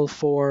vehicle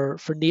for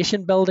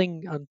nation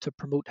building and to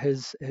promote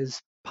his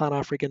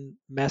Pan-African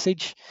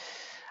message.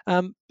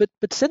 But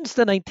since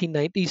the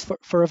 1990s,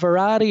 for a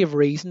variety of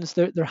reasons,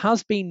 there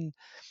has been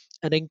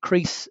an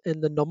increase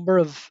in the number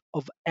of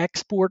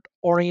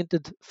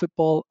export-oriented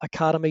football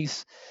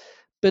academies.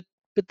 But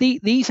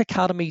these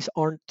academies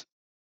aren't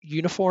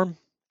uniform.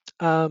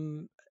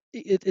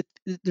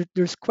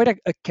 There's quite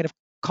a kind of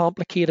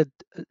complicated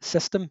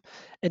system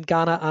in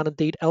Ghana and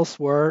indeed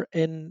elsewhere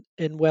in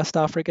West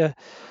Africa.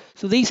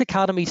 So these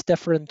academies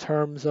differ in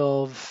terms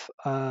of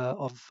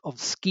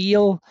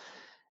scale,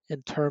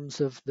 in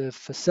terms of the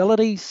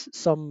facilities.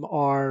 Some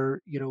are,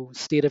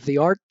 state of the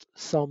art.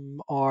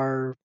 Some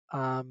are,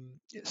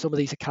 some of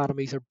these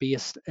academies are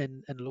based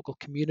in local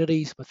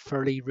communities with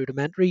fairly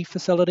rudimentary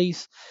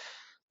facilities.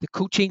 The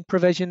coaching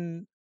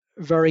provision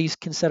varies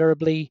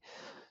considerably.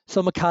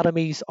 Some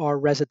academies are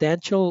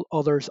residential,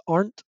 others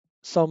aren't,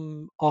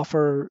 Some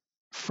offer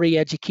free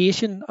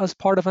education as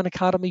part of an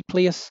academy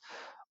place,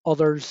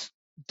 others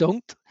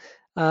don't.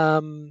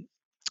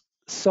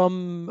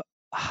 Some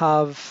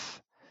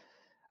have,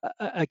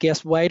 I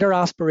guess, wider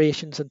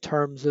aspirations in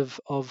terms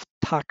of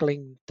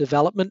tackling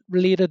development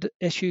related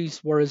issues,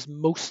 whereas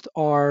most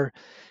are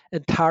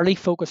entirely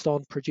focused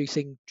on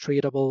producing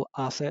tradable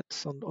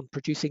assets, on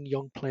producing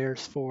young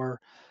players for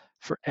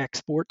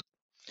export.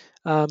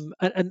 And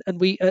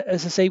we,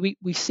 as I say,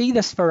 we see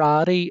this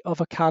variety of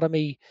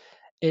academy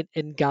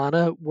in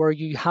Ghana, where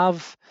you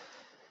have,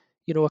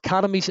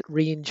 academies that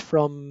range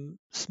from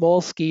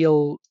small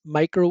scale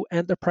micro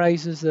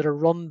enterprises that are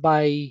run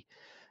by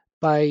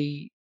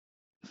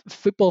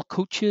football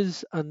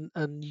coaches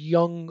and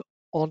young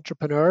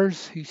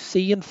entrepreneurs who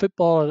see in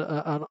football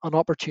an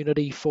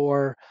opportunity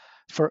for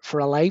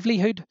a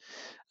livelihood,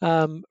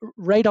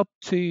 right up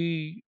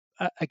to,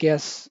 I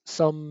guess,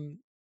 some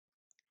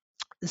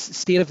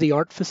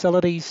state-of-the-art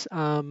facilities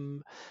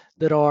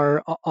that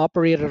are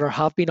operated or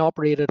have been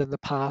operated in the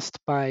past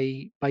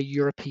by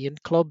European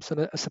clubs.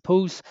 And I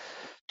suppose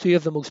two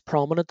of the most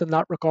prominent in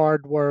that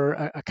regard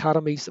were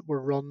academies that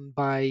were run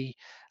by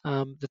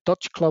the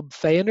Dutch club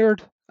Feyenoord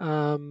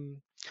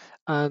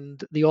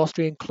and the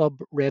Austrian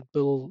club Red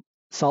Bull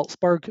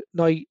Salzburg.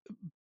 Now,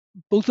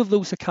 both of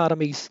those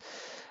academies,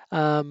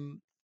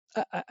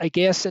 I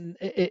guess, and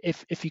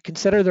if you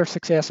consider their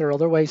success or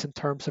otherwise in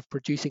terms of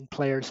producing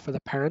players for the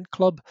parent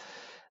club,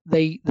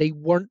 they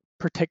weren't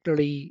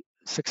particularly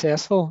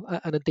successful,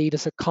 and indeed,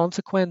 as a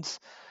consequence,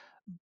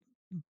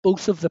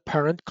 both of the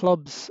parent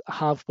clubs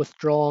have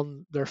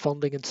withdrawn their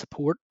funding and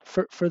support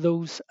for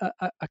those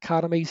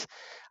academies,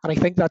 and I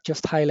think that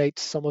just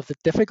highlights some of the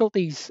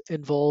difficulties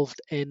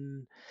involved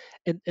in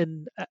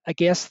I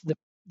guess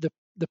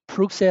the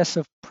process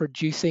of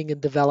producing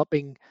and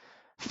developing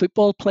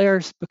football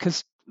players,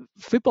 because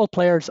football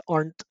players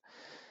aren't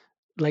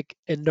like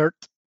inert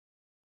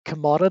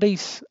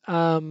commodities.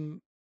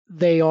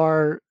 They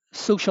are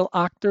social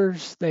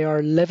actors. They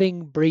are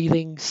living,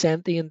 breathing,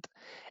 sentient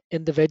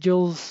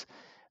individuals.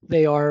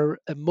 They are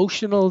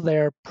emotional.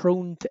 They're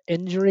prone to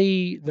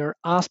injury. Their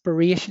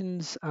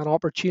aspirations and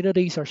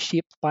opportunities are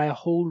shaped by a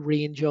whole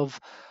range of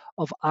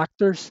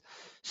actors.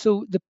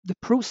 So the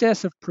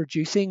process of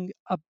producing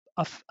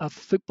a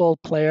football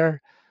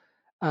player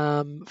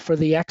for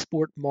the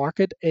export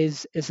market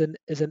is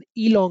an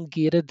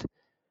elongated,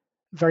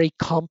 very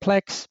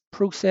complex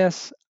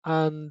process,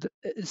 and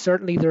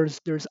certainly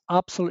there's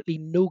absolutely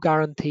no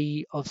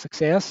guarantee of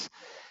success,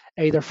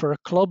 either for a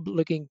club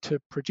looking to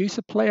produce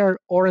a player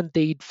or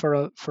indeed for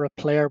a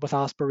player with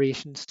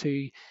aspirations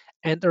to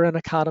enter an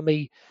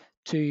academy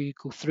to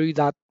go through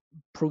that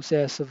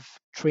process of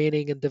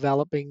training and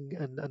developing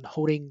and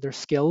honing their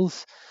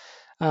skills.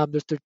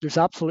 There's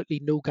absolutely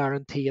no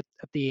guarantee at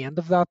the end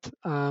of that.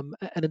 And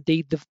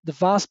indeed, the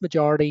vast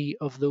majority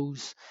of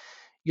those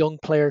young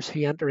players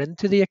who enter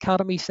into the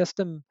academy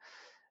system,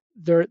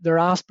 their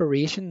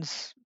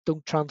aspirations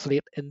don't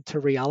translate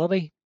into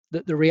reality.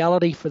 The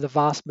reality for the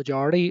vast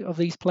majority of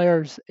these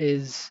players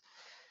is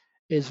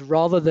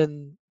rather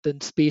than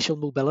spatial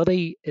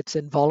mobility, it's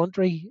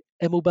involuntary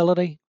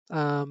immobility.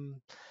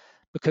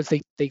 Because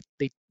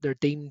they're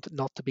deemed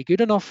not to be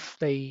good enough.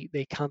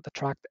 They can't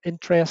attract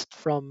interest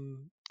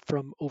from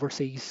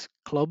overseas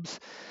clubs,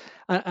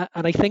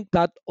 and I think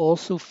that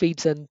also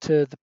feeds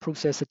into the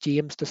process that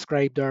James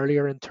described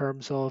earlier in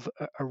terms of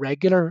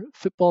irregular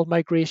football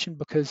migration,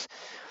 because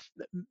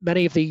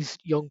many of these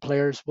young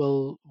players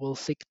will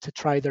seek to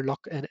try their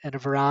luck in a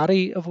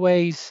variety of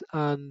ways,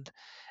 and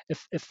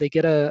if they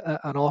get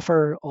an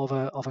offer of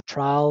a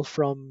trial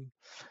from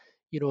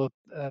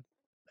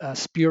a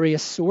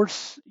spurious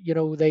source,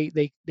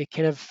 they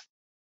kind of,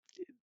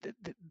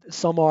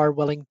 some are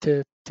willing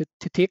to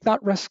take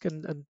that risk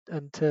and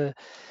to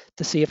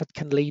see if it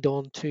can lead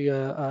on to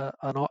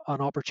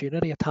an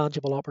opportunity, a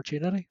tangible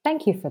opportunity.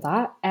 Thank you for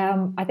that.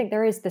 I think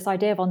there is this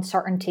idea of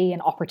uncertainty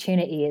and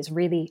opportunity is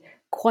really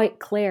quite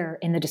clear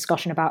in the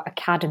discussion about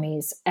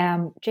academies.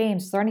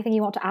 James, is there anything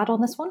you want to add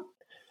on this one?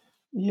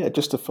 Yeah,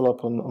 just to follow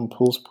up on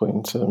Paul's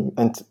point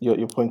and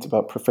your point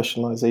about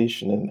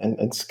professionalization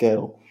and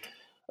scale.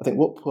 I think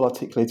what Paul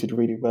articulated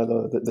really well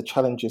are the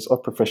challenges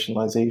of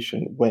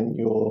professionalization when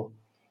your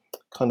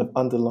kind of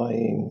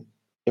underlying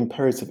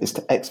imperative is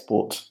to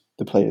export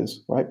the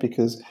players, right?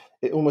 Because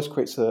it almost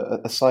creates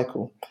a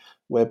cycle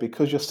where,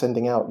 because you're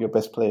sending out your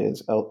best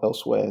players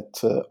elsewhere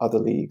to other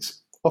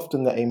leagues,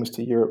 often the aim is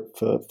to Europe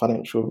for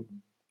financial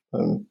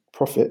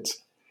profit,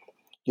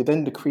 you're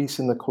then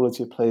decreasing the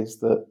quality of players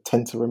that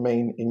tend to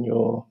remain in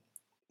your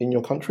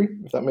country,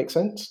 if that makes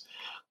sense.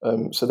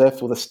 So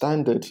therefore, the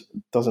standard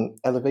doesn't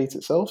elevate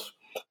itself.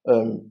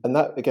 And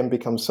that, again,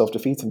 becomes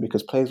self-defeating,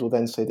 because players will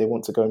then say they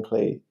want to go and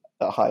play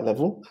at a high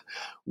level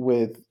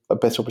with a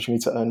better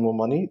opportunity to earn more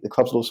money. The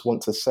clubs also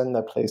want to send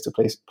their players to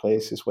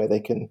places where they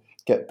can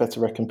get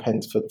better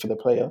recompense for the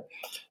player.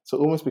 So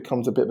it almost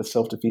becomes a bit of a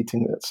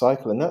self-defeating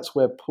cycle. And that's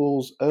where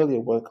Paul's earlier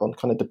work on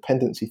kind of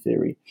dependency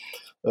theory,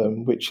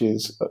 which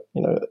is,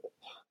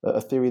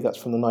 a theory that's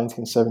from the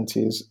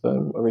 1970s,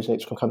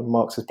 originates from kind of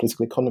Marxist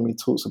political economy,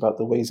 talks about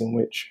the ways in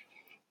which,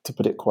 to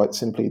put it quite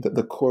simply, that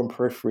the core and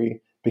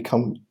periphery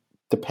become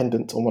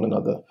dependent on one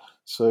another.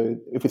 So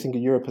if we think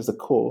of Europe as the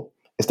core,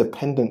 it's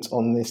dependent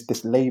on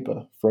this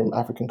labour from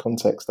African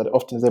context that it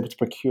often is able to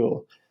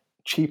procure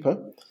cheaper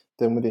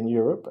than within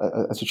Europe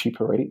at a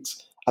cheaper rate.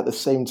 At the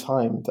same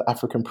time, the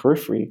African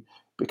periphery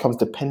becomes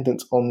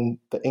dependent on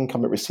the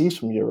income it receives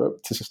from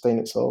Europe to sustain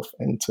itself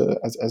and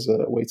as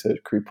a way to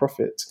accrue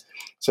profit.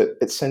 So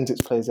it sends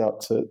its players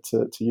out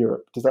to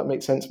Europe. Does that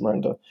make sense,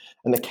 Miranda?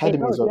 And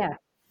academies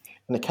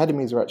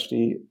are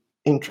actually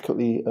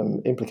intricately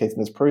implicated in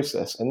this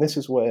process. And this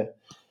is where,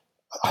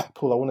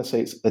 Paul, I want to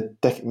say it's a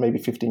decade, maybe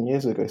 15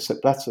 years ago,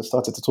 Sepp Blatter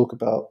started to talk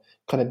about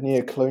kind of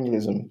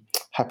neo-colonialism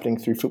happening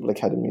through football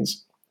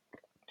academies.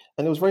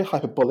 And it was very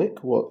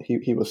hyperbolic, what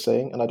he was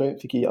saying, and I don't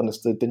think he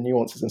understood the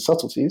nuances and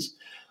subtleties,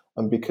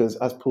 because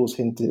as Paul's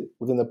hinted,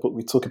 within the book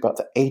we talk about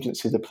the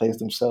agency of the players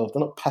themselves.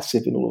 They're not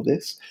passive in all of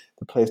this.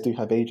 The players do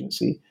have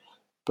agency.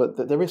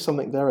 But there is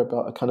something there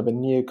about a kind of a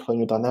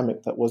neo-colonial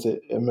dynamic that was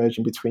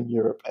emerging between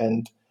Europe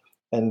and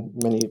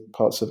many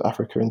parts of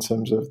Africa in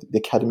terms of the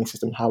academy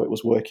system, how it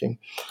was working.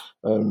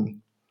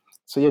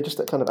 So yeah, just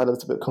to kind of add a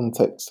little bit of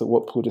context to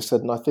what Paul just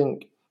said. And I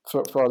think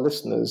for our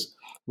listeners,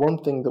 one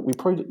thing that you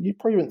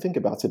probably wouldn't think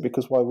about it,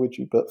 because why would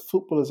you? But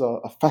footballers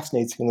are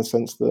fascinating in the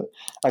sense that,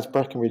 as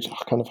Breckenridge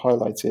kind of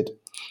highlighted,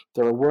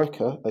 they're a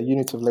worker, a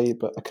unit of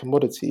labour, a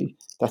commodity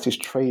that is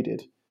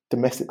traded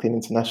domestically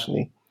and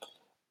internationally,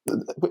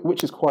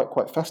 which is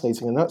quite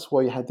fascinating. And that's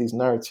why you had these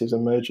narratives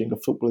emerging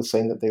of footballers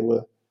saying that they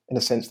were, in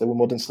a sense, they were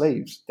modern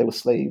slaves. They were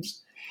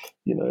slaves,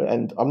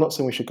 and I'm not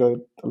saying we should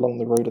go along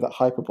the road of that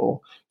hyperbole,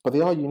 but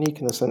they are unique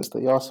in the sense that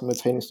they are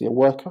simultaneously a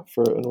worker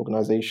for an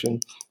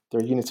organisation,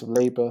 they're a unit of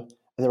labour,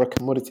 and they're a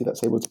commodity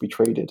that's able to be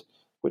traded,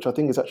 which I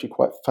think is actually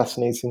quite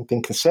fascinating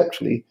thing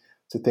conceptually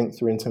to think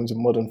through in terms of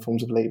modern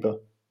forms of labour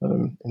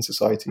in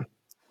society.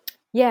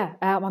 Yeah,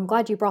 I'm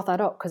glad you brought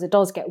that up, because it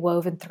does get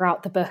woven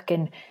throughout the book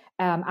and,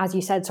 as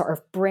you said, sort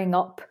of bring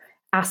up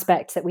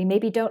aspects that we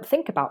maybe don't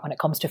think about when it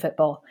comes to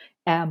football,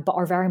 but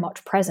are very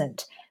much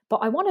present. But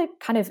I want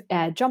to kind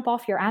of jump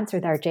off your answer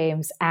there,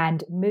 James,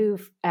 and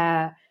move.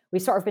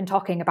 We've sort of been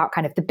talking about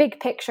kind of the big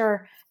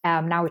picture.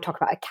 Now we talk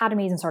about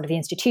academies and sort of the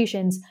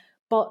institutions,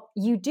 but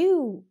you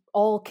do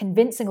all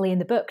convincingly in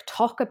the book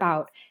talk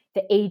about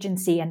the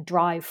agency and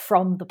drive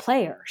from the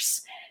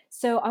players.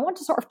 So I want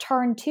to sort of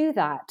turn to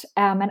that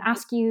and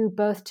ask you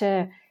both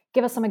to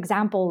give us some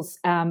examples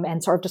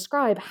and sort of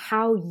describe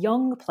how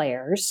young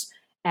players,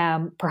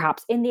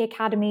 perhaps in the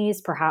academies,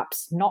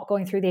 perhaps not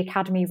going through the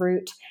academy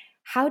route,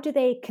 how do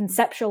they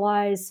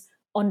conceptualize,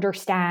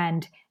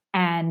 understand,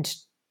 and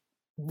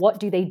what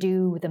do they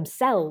do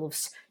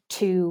themselves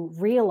to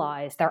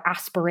realize their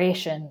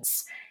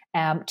aspirations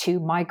to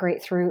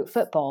migrate through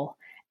football?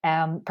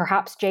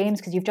 Perhaps, James,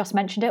 because you've just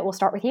mentioned it, we'll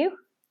start with you.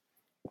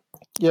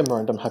 Yeah,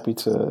 Miranda, I'm happy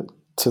to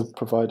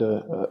provide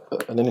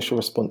an initial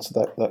response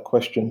to that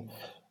question.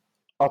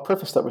 I'll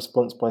preface that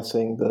response by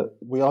saying that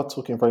we are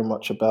talking very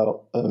much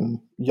about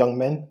young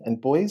men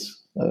and boys,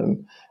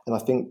 and I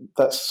think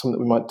that's something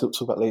that we might talk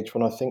about later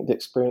on. I think the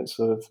experience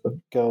of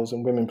girls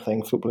and women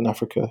playing football in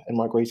Africa and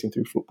migrating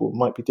through football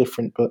might be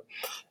different, but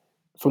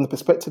from the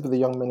perspective of the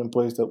young men and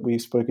boys that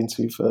we've spoken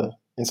to for,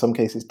 in some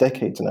cases,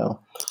 decades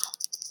now,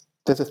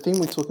 there's a theme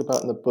we talk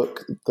about in the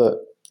book that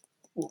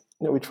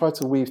we try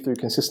to weave through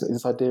consistently,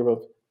 this idea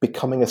of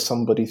becoming a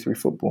somebody through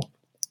football.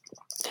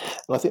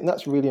 And I think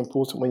that's really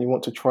important when you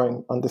want to try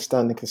and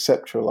understand and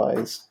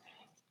conceptualize,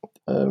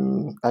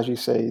 as you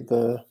say,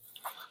 the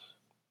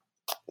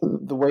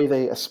way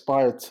they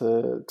aspire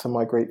to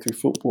migrate through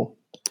football.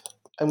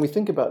 And we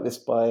think about this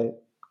by,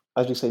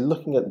 as you say,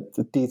 looking at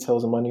the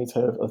details and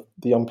minutiae of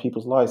the young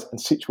people's lives and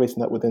situating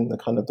that within the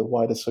kind of the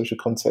wider social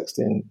context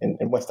in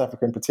West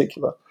Africa in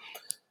particular,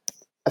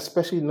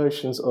 especially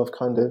notions of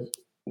kind of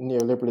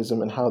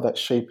neoliberalism and how that's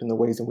shaping the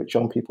ways in which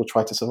young people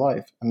try to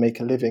survive and make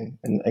a living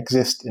and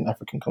exist in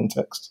African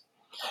context.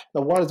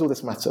 Now, why does all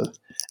this matter?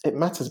 It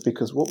matters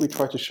because what we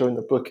try to show in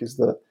the book is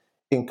that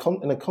in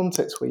a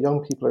context where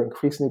young people are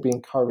increasingly being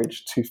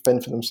encouraged to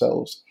fend for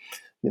themselves,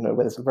 where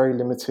there's a very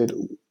limited,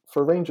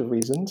 for a range of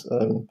reasons,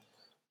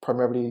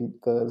 primarily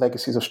the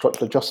legacies of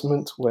structural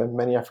adjustment, where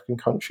many African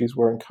countries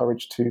were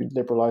encouraged to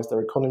liberalize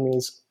their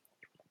economies,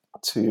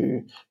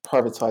 to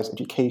privatize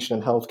education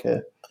and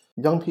healthcare.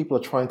 Young people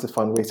are trying to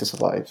find ways to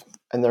survive,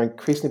 and they're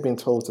increasingly being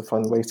told to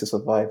find ways to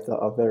survive that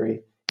are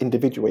very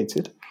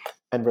individuated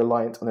and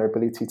reliant on their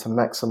ability to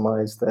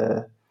maximize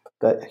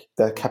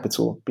their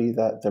capital, be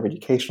that their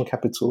educational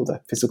capital,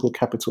 their physical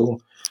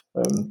capital,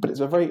 but it's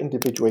a very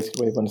individuated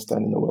way of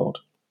understanding the world.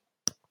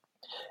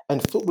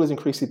 And football is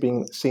increasingly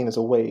being seen as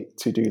a way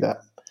to do that.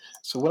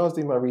 So when I was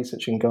doing my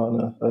research in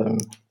Ghana,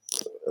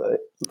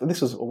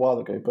 this was a while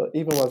ago, but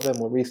even while I was there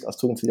more recently, I was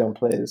talking to young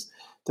players,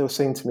 they were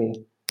saying to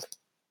me,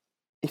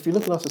 if you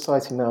look at our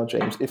society now,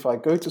 James, if I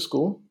go to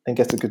school and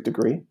get a good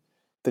degree,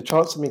 the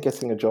chance of me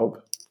getting a job,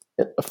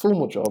 a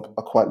formal job,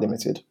 are quite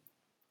limited.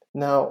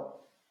 Now,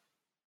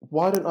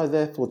 why don't I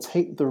therefore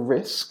take the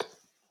risk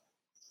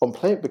on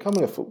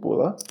becoming a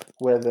footballer,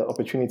 where the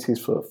opportunities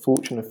for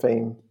fortune and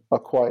fame are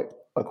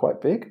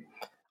quite big.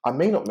 I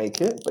may not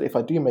make it, but if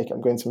I do make it,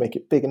 I'm going to make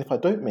it big. And if I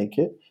don't make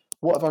it,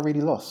 what have I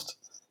really lost?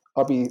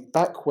 I'll be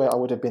back where I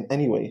would have been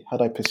anyway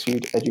had I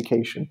pursued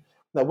education.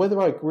 Now,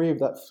 whether I agree with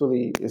that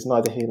fully is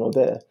neither here nor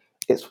there.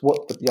 It's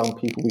what the young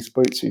people we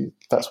spoke to,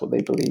 that's what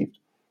they believed.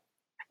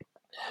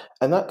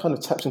 And that kind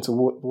of taps into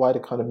wider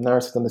kind of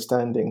narrative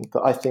understanding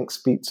that I think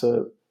speak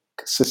to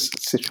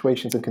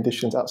situations and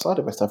conditions outside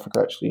of West Africa,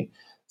 actually.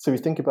 So we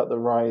think about the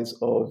rise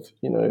of,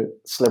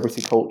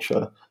 celebrity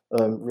culture,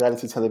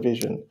 reality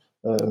television,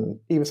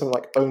 even something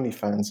like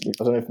OnlyFans.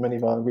 I don't know if many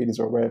of our readers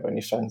are aware of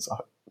OnlyFans,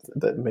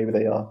 that maybe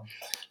they are.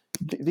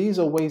 These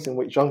are ways in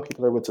which young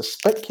people are able to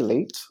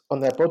speculate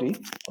on their body,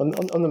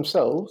 on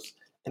themselves,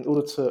 in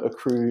order to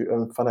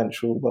accrue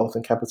financial wealth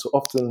and capital,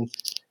 often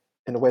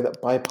in a way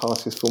that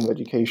bypasses formal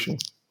education.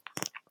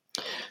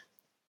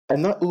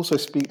 And that also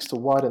speaks to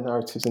wider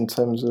narratives in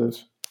terms of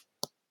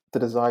the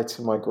desire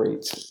to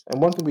migrate.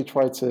 And one thing we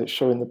try to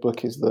show in the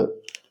book is that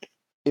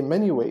in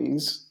many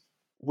ways,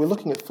 we're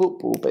looking at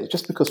football, but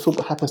just because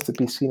football happens to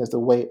be seen as the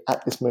way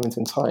at this moment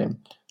in time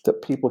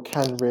that people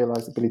can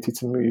realize the ability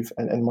to move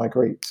and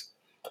migrate.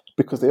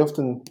 Because they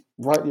often,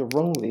 rightly or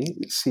wrongly,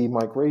 see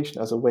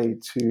migration as a way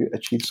to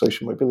achieve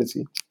social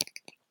mobility.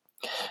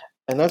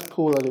 And as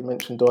Paul earlier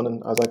mentioned on,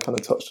 and as I kind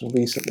of touched on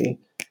recently,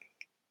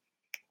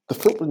 the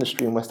football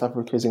industry in West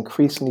Africa is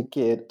increasingly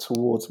geared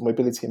towards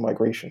mobility and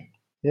migration.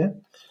 Yeah,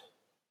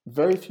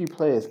 very few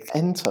players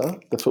enter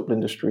the football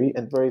industry,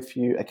 and very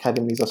few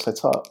academies are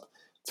set up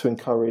to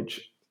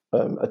encourage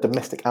a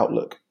domestic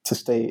outlook to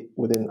stay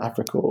within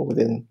Africa or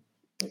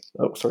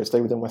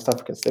stay within West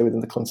Africa, stay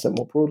within the continent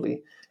more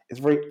broadly. It's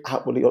very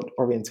outwardly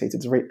orientated.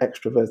 It's a very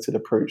extroverted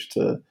approach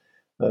to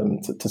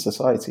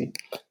society.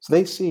 So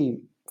they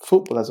see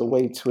football as a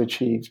way to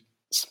achieve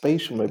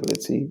spatial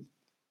mobility,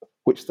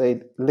 which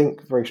they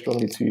link very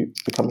strongly to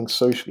becoming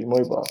socially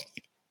mobile.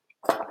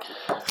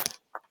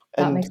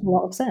 That makes a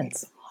lot of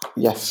sense.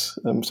 Yes.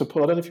 So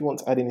Paul, I don't know if you want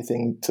to add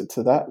anything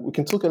to that. We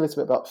can talk a little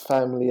bit about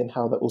family and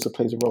how that also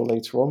plays a role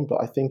later on,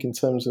 but I think in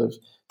terms of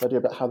the idea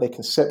about how they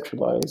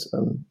conceptualize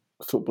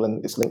football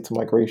and its link to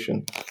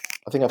migration,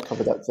 I think I've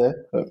covered that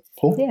there.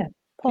 Paul? Yeah.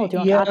 Paul, do you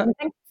want to add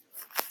anything?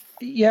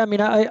 Yeah, I mean,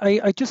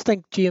 I just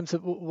think, James,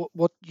 that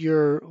what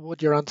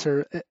your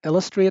answer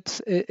illustrates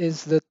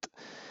is that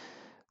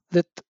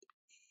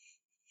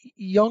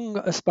young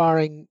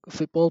aspiring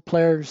football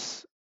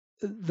players,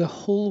 the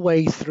whole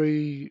way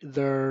through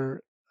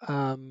their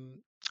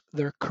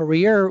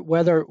career,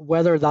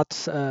 whether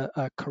that's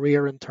a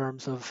career in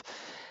terms of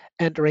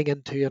entering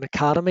into an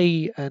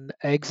academy and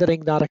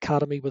exiting that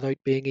academy without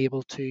being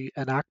able to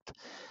enact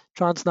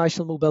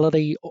transnational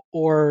mobility,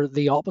 or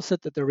the opposite,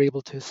 that they're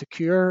able to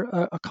secure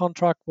a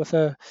contract with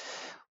a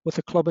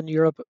club in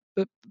Europe.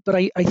 But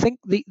I think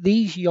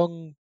these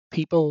young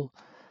people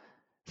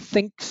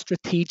think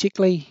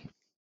strategically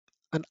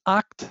and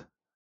act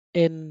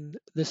in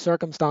the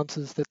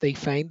circumstances that they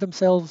find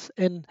themselves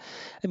in.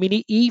 I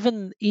mean,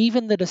 even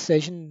the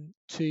decision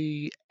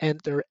to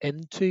enter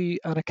into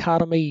an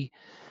academy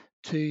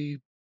to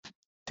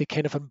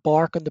kind of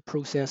embark on the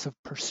process of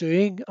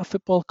pursuing a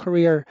football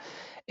career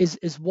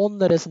is one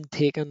that isn't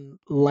taken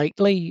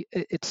lightly.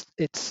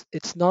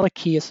 It's not a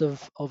case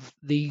of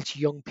these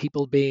young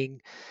people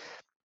being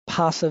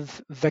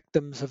passive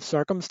victims of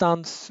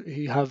circumstance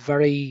who have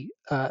very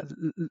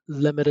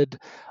limited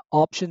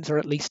options, or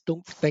at least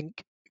don't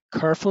think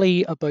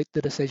carefully about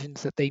the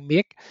decisions that they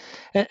make.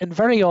 And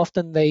very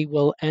often they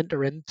will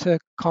enter into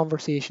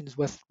conversations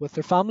with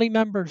their family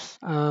members,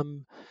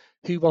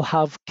 who will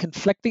have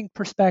conflicting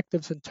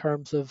perspectives in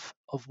terms of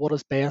what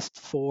is best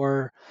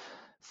for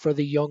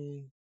the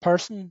young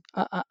person,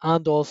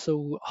 and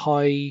also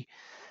how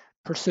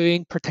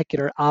pursuing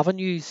particular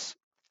avenues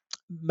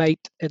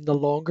might in the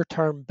longer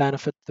term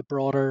benefit the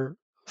broader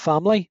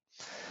family.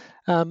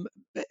 And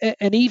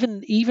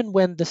even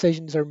when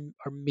decisions are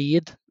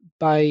made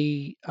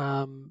by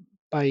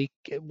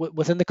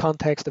within the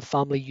context of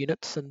family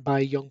units and by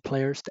young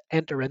players to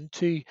enter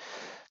into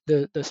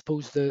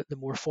the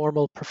more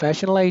formal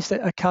professionalized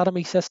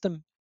academy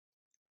system,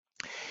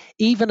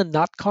 even in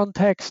that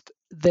context,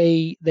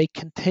 they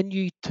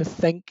continue to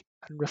think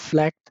and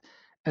reflect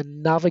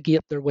and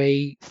navigate their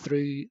way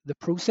through the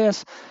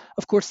process.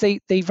 Of course,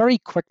 they very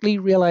quickly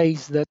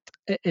realize that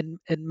in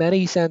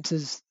many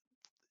senses,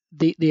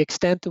 the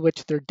extent to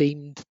which they're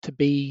deemed to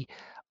be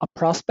a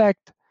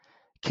prospect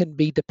can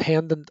be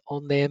dependent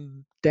on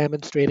them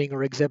demonstrating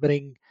or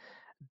exhibiting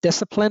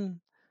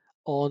discipline,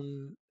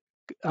 on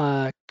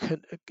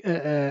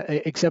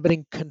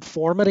exhibiting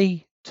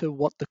conformity to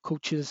what the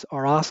coaches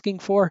are asking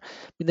for. I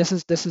mean,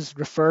 this is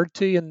referred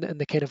to in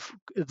the kind of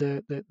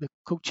the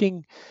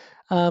coaching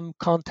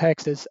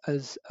context as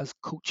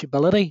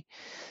coachability.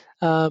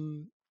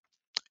 So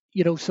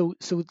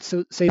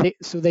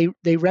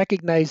they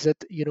recognize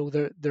that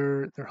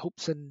their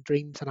hopes and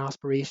dreams and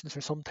aspirations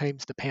are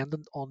sometimes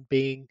dependent on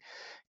being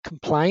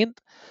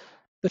compliant.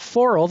 But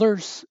for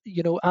others,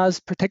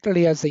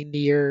 particularly as they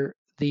near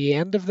the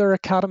end of their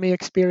academy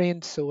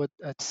experience, so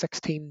at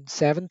 16,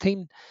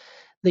 17,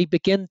 they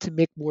begin to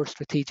make more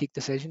strategic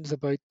decisions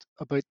about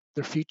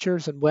their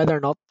futures and whether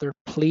or not their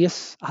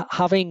place,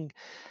 having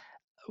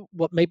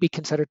what might be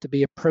considered to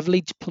be a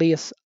privileged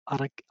place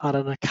at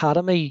an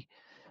academy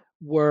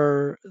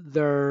where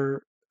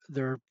their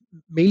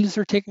meals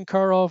are taken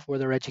care of, where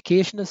their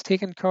education is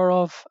taken care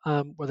of,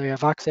 where they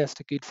have access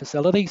to good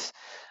facilities.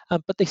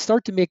 But they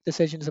start to make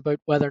decisions about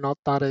whether or not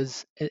that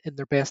is in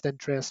their best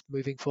interest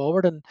moving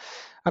forward. And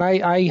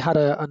I had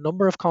a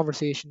number of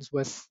conversations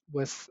with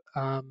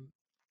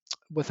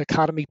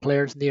academy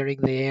players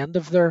nearing the end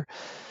of their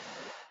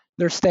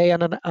stay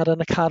at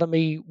an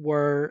academy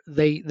where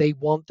they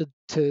wanted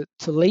to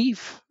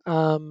leave.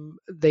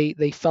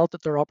 They felt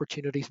that their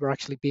opportunities were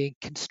actually being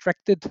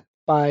constricted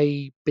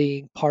by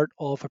being part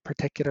of a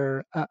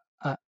particular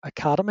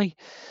academy.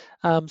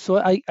 So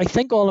I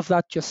think all of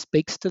that just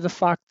speaks to the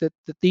fact that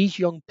these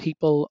young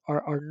people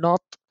are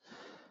not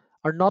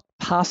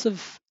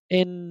passive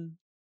in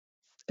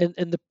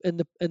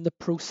the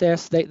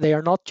process. They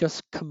are not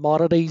just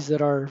commodities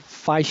that are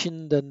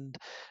fashioned and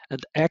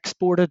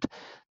exported.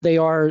 They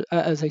are,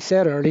 as I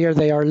said earlier,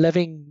 they are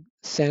living,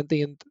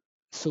 sentient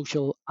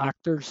social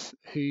actors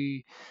who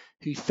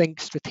think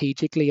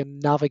strategically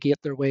and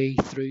navigate their way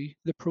through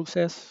the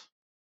process.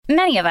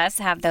 Many of us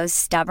have those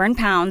stubborn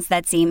pounds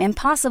that seem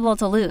impossible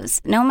to lose,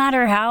 no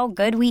matter how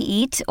good we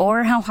eat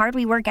or how hard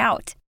we work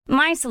out.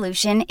 My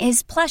solution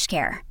is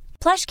PlushCare.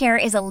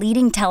 PlushCare is a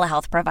leading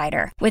telehealth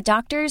provider with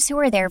doctors who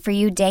are there for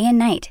you day and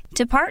night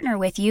to partner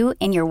with you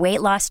in your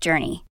weight loss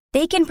journey.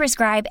 They can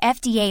prescribe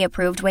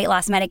FDA-approved weight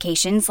loss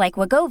medications like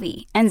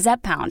Wegovy and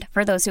Zepbound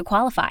for those who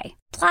qualify.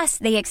 Plus,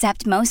 they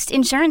accept most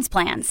insurance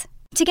plans.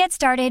 To get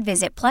started,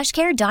 visit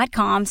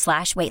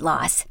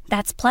plushcare.com/weightloss.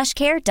 That's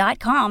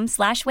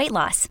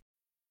plushcare.com/weightloss.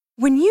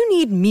 When you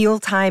need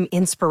mealtime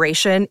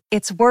inspiration,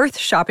 it's worth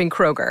shopping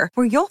Kroger,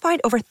 where you'll find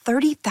over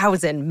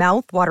 30,000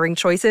 mouth-watering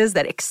choices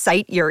that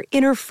excite your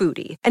inner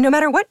foodie. And no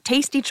matter what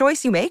tasty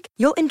choice you make,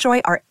 you'll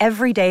enjoy our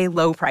everyday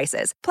low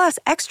prices, plus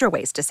extra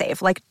ways to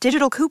save, like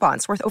digital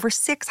coupons worth over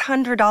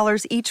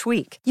 $600 each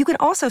week. You can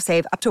also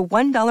save up to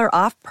 $1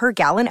 off per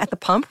gallon at the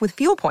pump with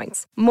fuel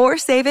points. More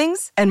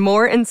savings and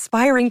more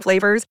inspiring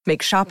flavors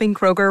make shopping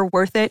Kroger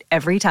worth it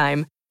every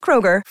time.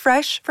 Kroger,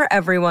 fresh for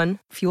everyone.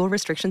 Fuel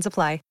restrictions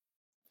apply.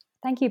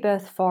 Thank you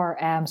both for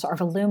sort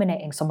of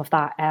illuminating some of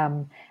that.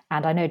 And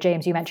I know,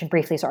 James, you mentioned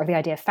briefly sort of the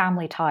idea of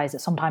family ties, that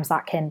sometimes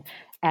that can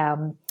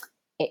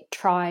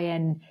try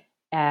and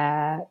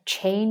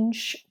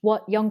change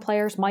what young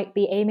players might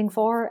be aiming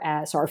for.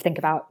 Think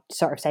about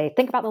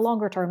the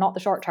longer term, not the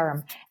short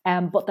term.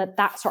 But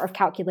that sort of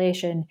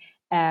calculation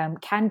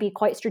can be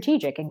quite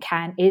strategic and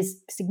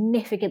is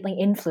significantly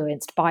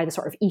influenced by the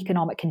sort of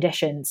economic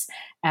conditions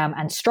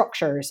and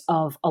structures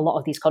of a lot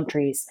of these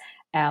countries,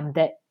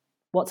 that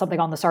what something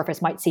on the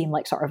surface might seem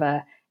like sort of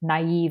a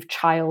naive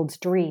child's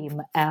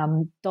dream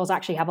does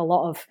actually have a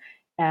lot of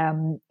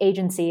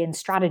agency and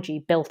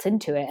strategy built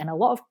into it, and a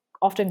lot of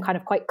often kind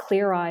of quite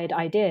clear-eyed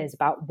ideas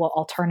about what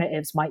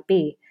alternatives might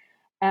be.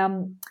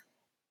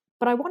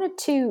 But I wanted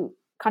to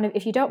kind of,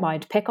 if you don't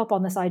mind, pick up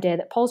on this idea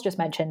that Paul's just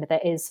mentioned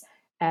that is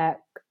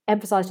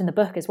emphasized in the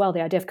book as well,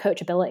 the idea of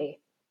coachability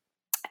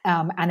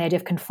and the idea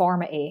of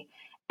conformity,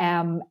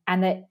 and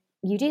that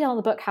you detail in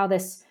the book how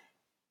this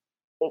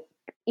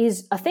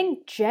is a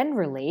thing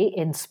generally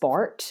in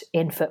sport,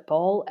 in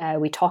football.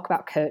 We talk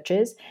about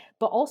coaches,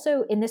 but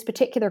also in this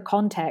particular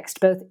context,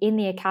 both in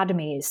the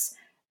academies,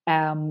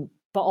 but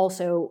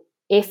also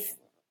if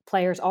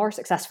players are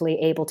successfully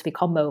able to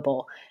become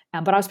mobile.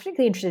 But I was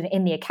particularly interested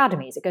in the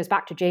academies. It goes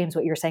back to, James,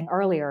 what you were saying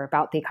earlier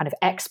about the kind of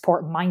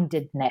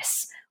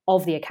export-mindedness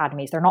of the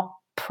academies. They're not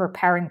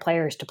preparing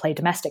players to play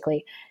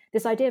domestically.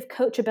 This idea of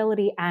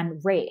coachability and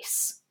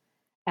race,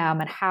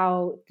 and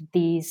how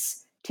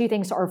these two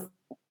things sort of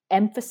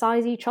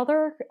emphasize each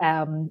other,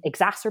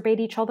 exacerbate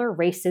each other,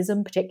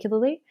 racism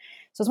particularly.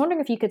 So I was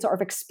wondering if you could sort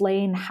of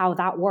explain how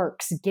that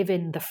works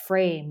given the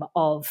frame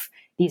of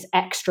these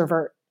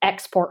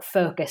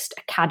export-focused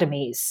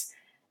academies.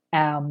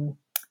 Don't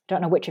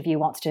know which of you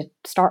wants to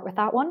start with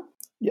that one.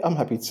 Yeah, I'm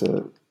happy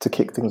to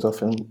kick things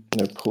off, and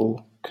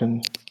Paul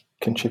can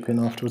chip in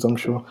afterwards, I'm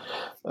sure.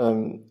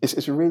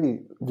 It's a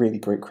really, really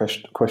great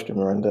question,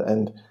 Miranda.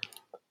 And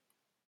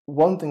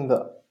one thing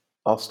that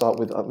I'll start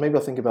with, maybe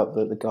I'll think about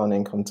the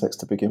Ghanaian context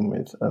to begin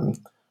with.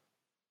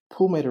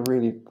 Paul made a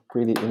really,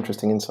 really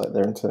interesting insight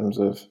there in terms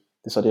of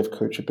this idea of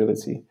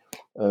coachability,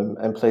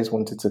 and players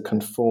wanted to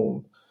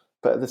conform.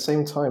 But at the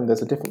same time,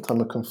 there's a different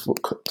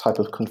type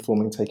of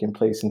conforming taking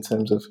place in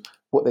terms of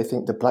what they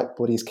think the black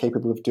body is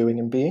capable of doing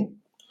and being.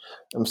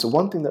 So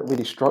one thing that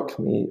really struck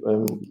me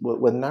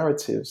were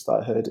narratives that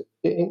I heard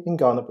in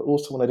Ghana, but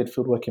also when I did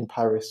fieldwork in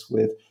Paris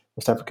with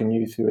West African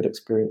youth who had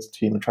experienced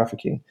human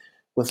trafficking,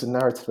 was a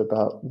narrative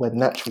about we're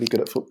naturally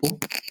good at football.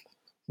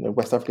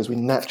 West Africans, we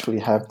naturally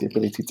have the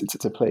ability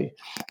to play.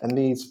 And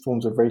these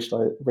forms of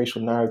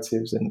racial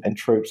narratives and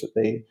tropes that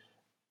they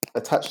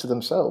attach to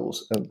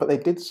themselves, but they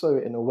did so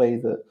in a way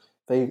that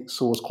they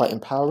saw was quite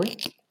empowering.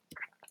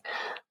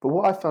 But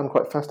what I found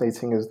quite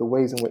fascinating is the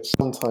ways in which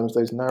sometimes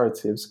those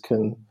narratives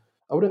can,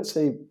 I wouldn't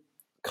say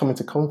come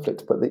into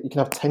conflict, but that you can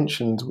have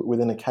tensions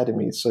within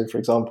academies. So, for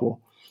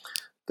example,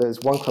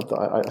 there's one club that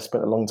I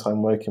spent a long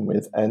time working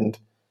with, and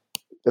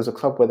there's a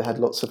club where they had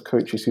lots of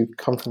coaches who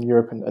come from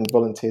Europe and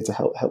volunteer to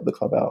help the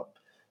club out.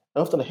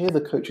 And often I hear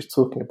the coaches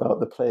talking about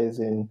the players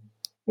in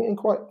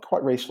quite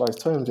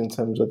racialized terms, in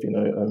terms of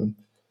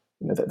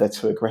that they're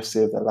too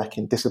aggressive, they're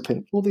lacking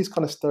discipline, all these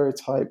kind of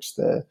stereotypes.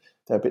 They're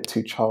a bit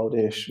too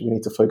childish. We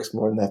need to focus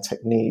more on their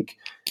technique.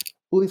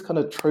 All these kind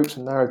of tropes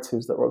and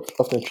narratives that were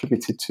often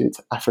attributed to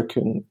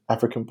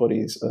African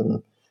bodies.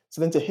 So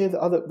then to hear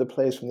the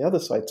players from the other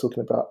side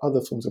talking about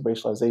other forms of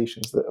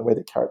racializations, the way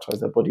they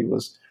characterized their body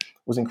was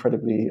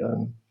incredibly,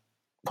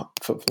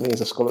 for me as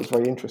a scholar, it's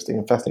very interesting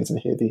and fascinating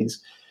to hear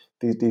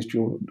these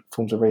dual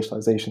forms of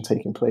racialization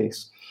taking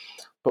place.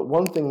 But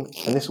one thing,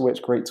 and this is where it's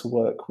great to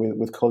work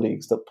with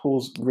colleagues, that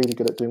Paul's really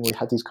good at doing when we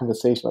had these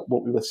conversations about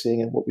what we were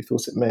seeing and what we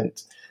thought it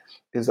meant,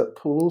 is that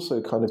Paul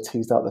also kind of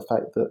teased out the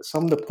fact that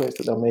some of the points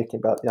that they're making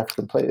about the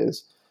African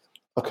players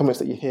are comments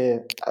that you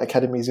hear at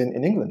academies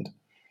in England.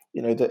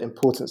 The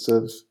importance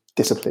of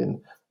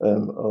discipline,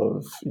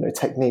 of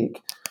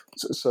technique.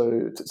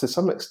 So to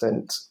some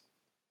extent,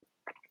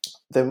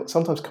 they're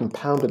sometimes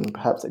compounded and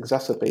perhaps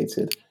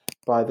exacerbated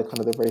by the kind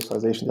of the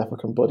racialization of the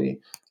African body.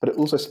 But it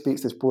also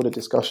speaks this broader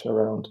discussion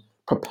around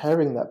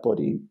preparing that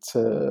body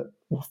to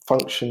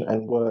function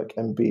and work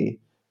and be,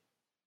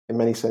 in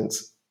many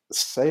sense,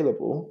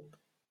 saleable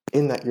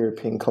in that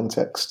European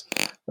context.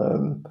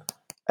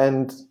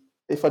 And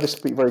if I just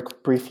speak very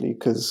briefly,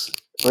 because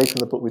later in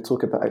the book we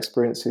talk about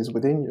experiences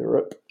within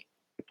Europe,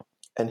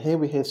 and here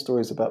we hear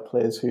stories about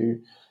players who,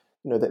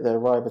 that they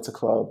arrive at a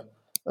club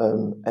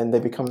and they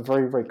become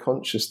very, very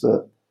conscious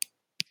that,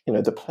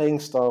 the playing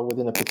style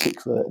within a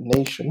particular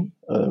nation,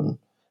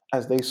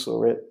 as they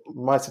saw it,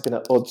 might have been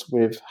at odds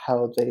with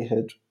how they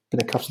had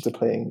been accustomed to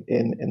playing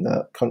in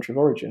their country of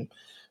origin.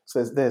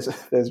 So there's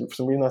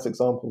some really nice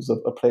examples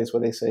of players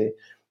where they say,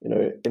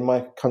 in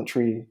my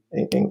country,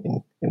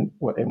 in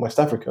West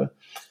Africa,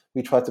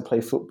 we try to play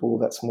football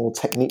that's more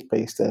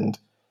technique-based and,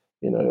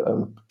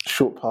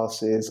 short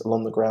passes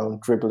along the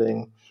ground,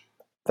 dribbling,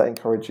 that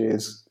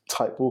encourages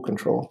tight ball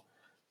control.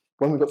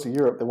 When we got to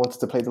Europe, they wanted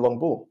to play the long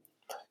ball,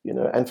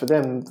 and for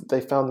them,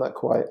 they found that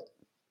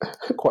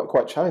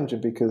quite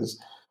challenging, because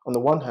on the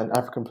one hand,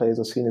 African players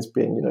are seen as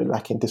being,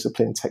 lacking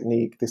discipline,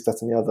 technique, this,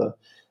 that, and the other.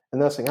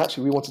 And they're saying,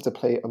 actually, we wanted to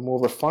play a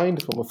more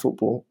refined form of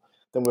football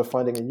than we're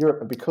finding in Europe.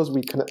 And because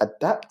we can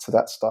adapt to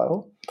that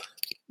style,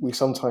 we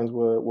sometimes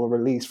were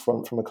released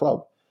from a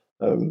club.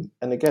 And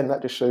again,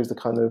 that just shows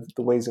the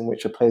ways in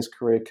which a player's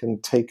career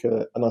can take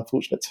an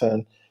unfortunate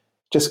turn.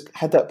 Just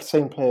had that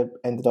same player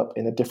ended up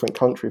in a different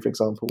country, for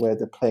example, where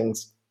the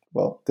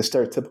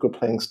stereotypical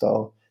playing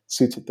style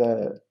suited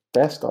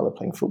their style of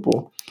playing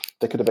football,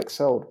 they could have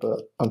excelled.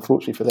 But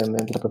unfortunately for them, they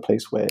ended up a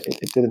place where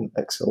it didn't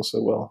excel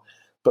so well.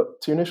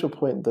 But to your initial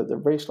point, that the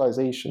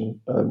racialization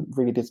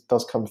really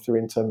does come through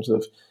in terms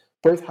of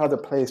both how the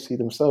players see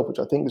themselves, which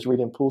I think is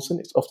really important.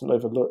 It's often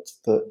overlooked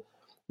that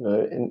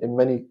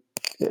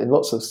in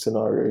lots of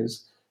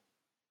scenarios,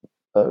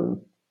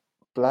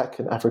 Black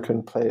and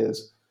African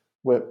players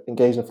were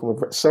engaged in a form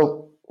of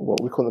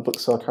what we call in the book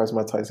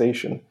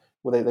self-charismatization,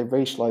 where they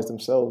racialize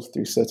themselves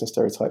through certain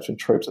stereotypes and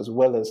tropes, as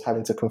well as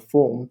having to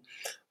conform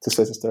to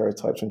certain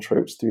stereotypes and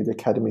tropes through the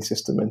academy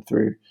system and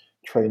through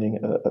training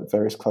at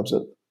various clubs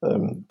at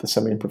the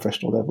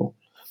semi-professional level.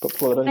 But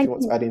Paul, I don't know if you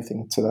want to add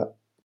anything to that.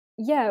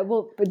 Yeah,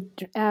 well,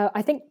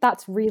 I think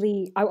that's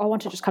really, I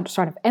want to just kind of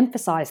sort of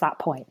emphasize that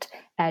point,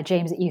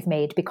 James, that you've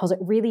made, because it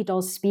really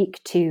does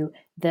speak to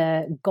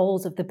the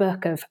goals of the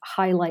book of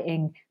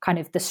highlighting kind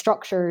of the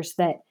structures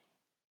that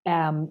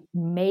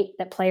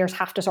that players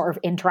have to sort of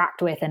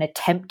interact with and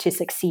attempt to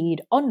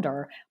succeed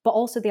under, but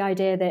also the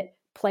idea that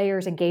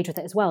players engage with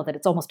it as well, that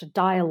it's almost a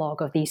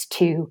dialogue of these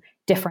two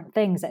different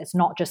things, that it's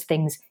not just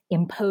things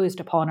imposed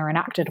upon or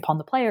enacted upon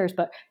the players,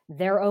 but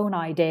their own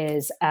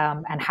ideas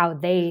and how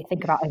they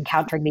think about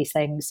encountering these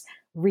things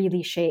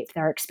really shape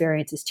their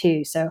experiences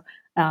too. So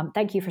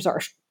thank you for sort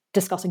of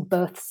discussing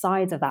both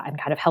sides of that and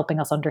kind of helping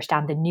us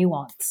understand the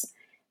nuance.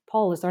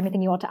 Paul, is there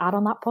anything you want to add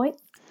on that point?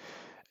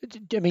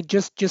 I mean,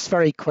 just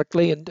very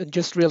quickly, and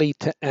just really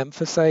to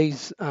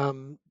emphasize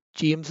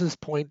James's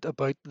point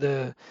about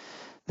the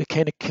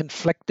kind of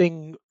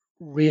conflicting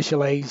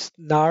racialized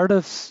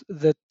narratives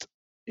that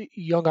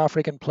young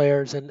African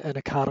players in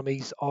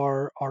academies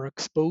are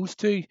exposed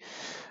to.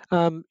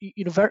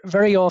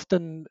 Very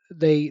often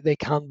they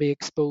can be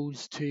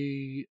exposed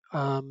to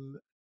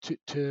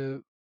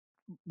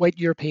white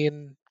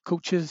European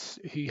coaches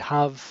who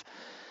have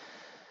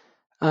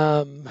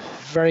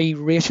very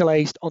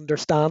racialized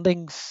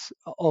understandings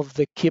of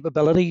the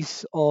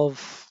capabilities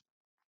of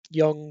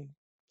young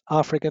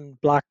African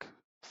Black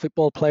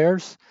football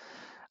players.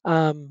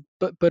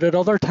 But at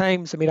other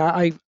times, I mean,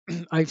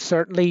 I've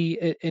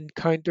certainly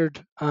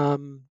encountered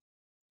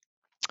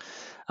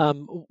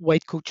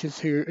white coaches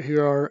who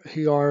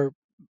are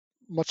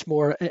much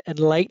more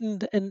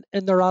enlightened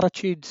in their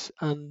attitudes,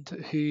 and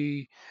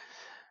who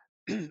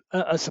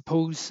I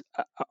suppose,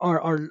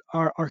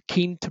 are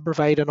keen to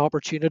provide an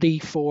opportunity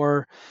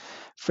for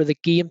the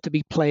game to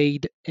be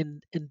played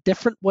in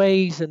different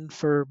ways, and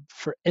for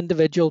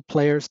individual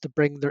players to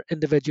bring their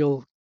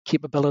individual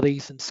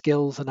capabilities and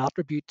skills and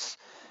attributes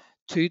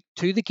to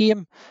the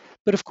game.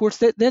 But of course,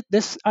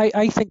 this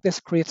I think this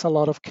creates a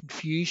lot of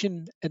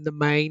confusion in the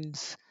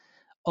minds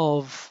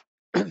of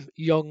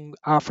young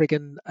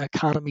African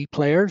academy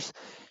players.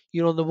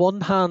 On the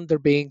one hand, they're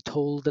being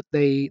told that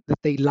they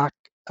lack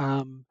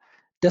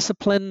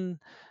discipline,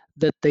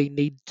 that they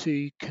need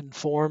to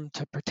conform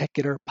to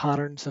particular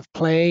patterns of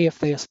play if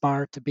they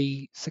aspire to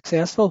be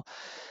successful.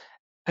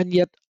 And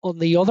yet, on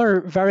the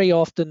other, very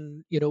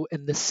often,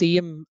 in the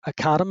same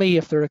academy,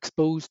 if they're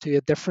exposed to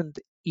a different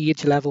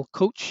age level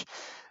coach,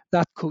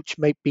 that coach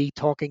might be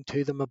talking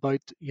to them about,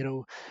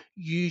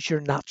 use your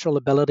natural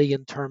ability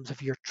in terms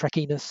of your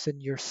trickiness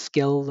and your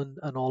skill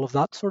and all of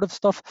that sort of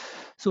stuff.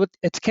 So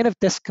it's kind of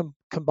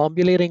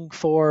discombobulating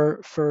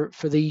for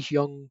these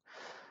young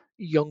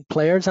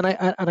players, and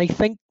I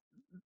think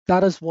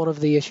that is one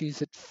of the issues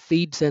that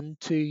feeds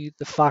into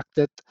the fact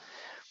that,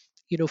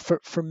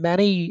 for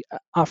many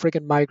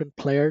African migrant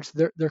players,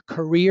 their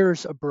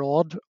careers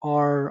abroad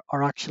are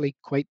actually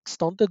quite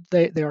stunted.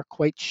 They are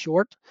quite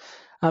short,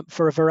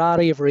 for a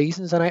variety of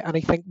reasons, and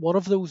I think one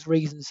of those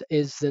reasons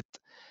is that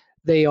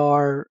they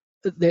are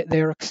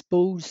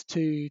exposed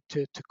to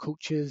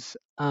coaches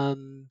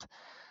and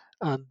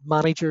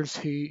managers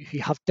who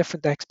have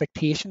different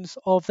expectations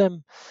of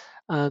them,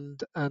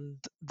 and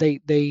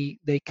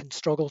they can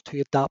struggle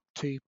to adapt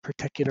to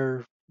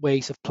particular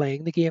ways of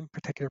playing the game,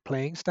 particular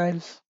playing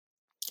styles.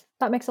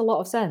 That makes a lot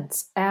of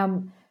sense.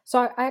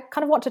 So I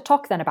kind of want to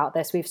talk then about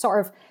this. We've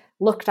sort of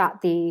looked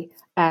at the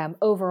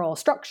overall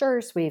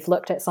structures. We've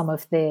looked at some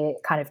of the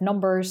kind of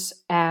numbers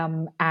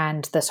and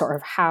the sort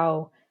of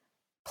how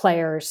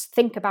players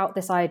think about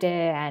this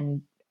idea,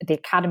 and the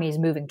academy is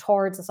moving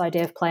towards this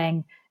idea of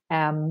playing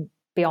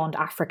beyond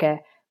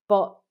Africa.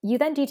 But you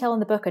then detail in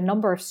the book a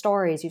number of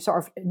stories. You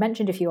sort of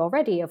mentioned a few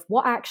already of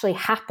what actually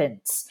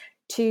happens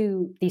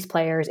to these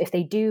players if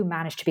they do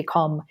manage to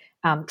become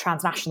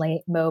transnationally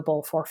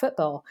mobile for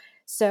football.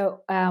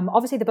 So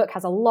obviously the book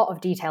has a lot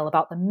of detail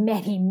about the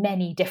many,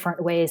 many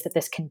different ways that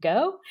this can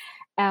go.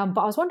 But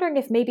I was wondering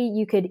if maybe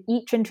you could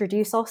each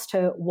introduce us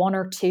to one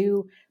or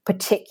two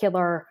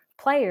particular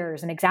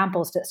players and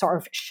examples that sort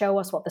of show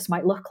us what this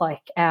might look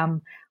like.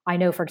 I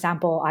know, for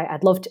example,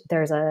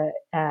 there's a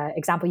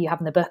example you have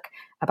in the book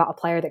about a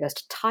player that goes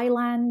to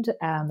Thailand.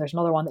 There's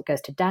another one that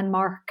goes to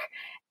Denmark.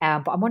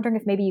 But I'm wondering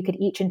if maybe you could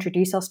each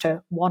introduce us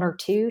to one or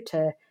two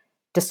to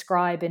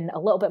describe in a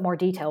little bit more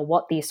detail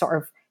what these sort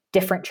of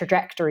different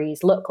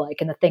trajectories look like,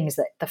 and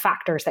the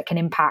factors that can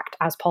impact,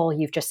 as Paul,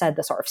 you've just said,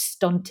 the sort of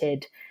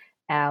stunted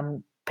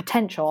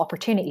potential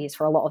opportunities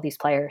for a lot of these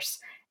players.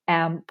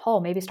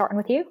 Paul, maybe starting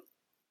with you.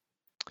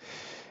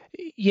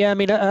 Yeah, I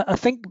mean, I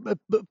think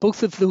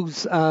both of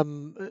those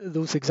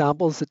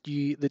examples that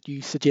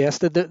you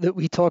suggested that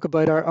we talk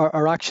about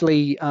are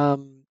actually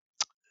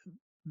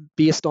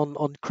based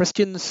on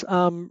Christian's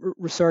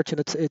research, and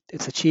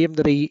it's a shame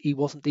that he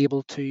wasn't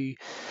able to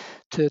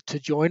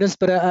join us.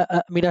 But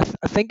I mean,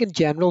 I think in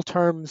general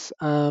terms,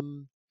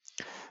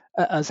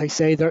 as I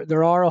say,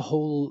 there are a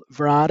whole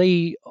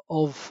variety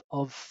of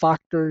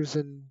factors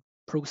and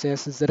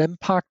processes that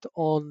impact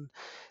on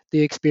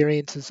the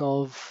experiences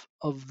of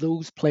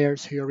those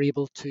players who are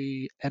able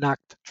to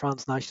enact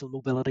transnational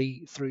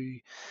mobility through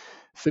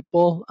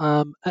football.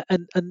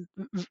 And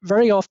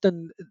very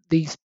often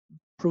these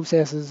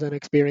processes and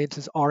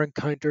experiences are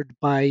encountered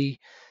by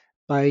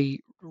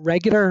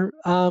regular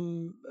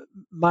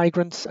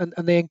migrants, and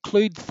they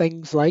include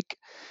things like,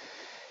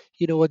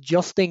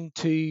 adjusting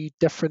to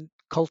different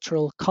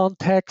cultural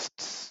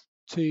contexts,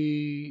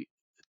 to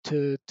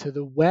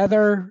the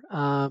weather,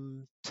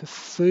 to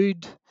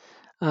food,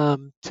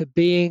 to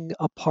being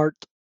apart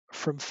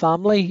from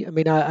family. I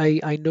mean,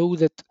 I know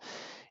that,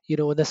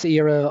 in this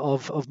era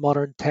of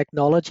modern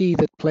technology,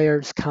 that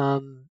players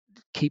can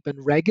keep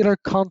in regular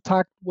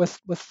contact with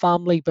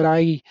family, but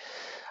I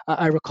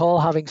recall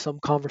having some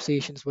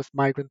conversations with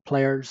migrant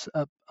players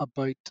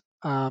about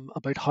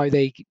how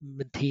they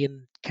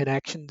maintain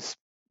connections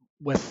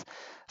with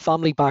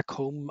family back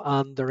home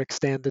and their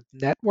extended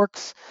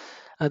networks,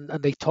 and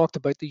they talked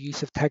about the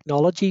use of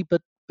technology,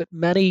 but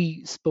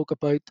many spoke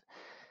about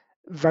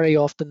very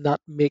often that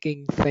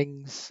making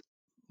things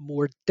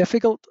more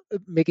difficult,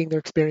 making their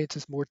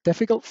experiences more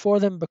difficult for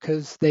them,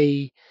 because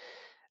it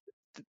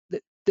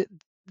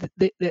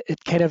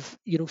kind of,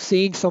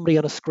 seeing somebody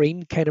on a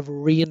screen kind of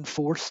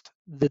reinforced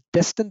the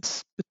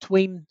distance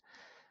between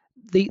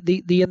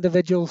the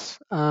individuals,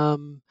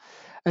 and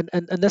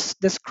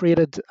this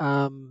created,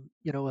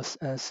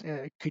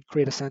 could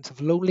create a sense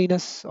of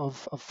loneliness,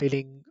 of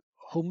feeling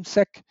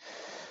homesick,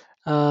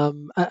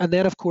 and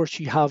then of course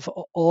you have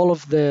all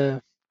of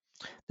the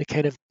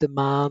kind of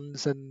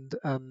demands and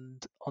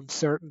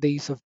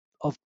uncertainties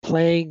of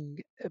playing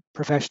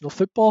professional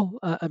football.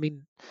 I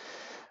mean,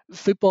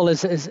 football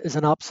is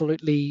an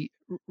absolutely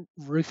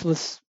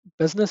ruthless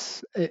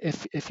business.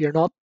 If you're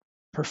not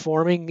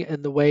performing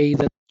in the way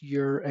that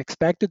you're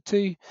expected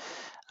to,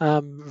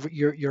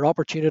 your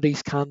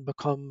opportunities can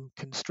become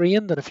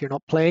constrained, and if you're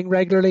not playing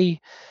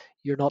regularly,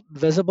 you're not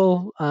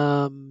visible.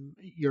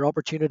 Your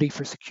opportunity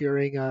for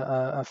securing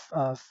or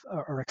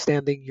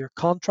extending your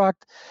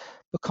contract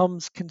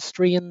becomes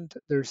constrained.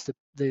 There's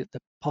the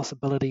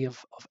possibility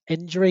of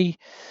injury.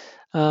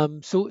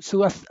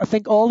 So I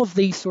think all of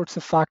these sorts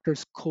of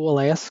factors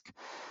coalesce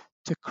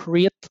to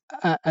create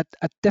a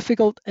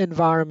difficult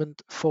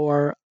environment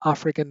for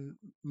African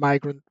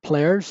migrant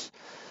players.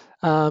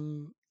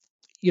 Some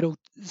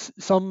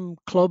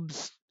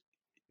clubs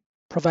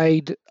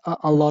provide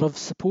a lot of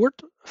support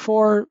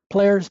for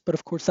players, but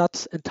of course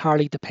that's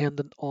entirely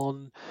dependent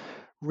on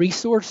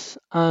resource.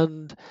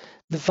 And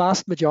the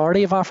vast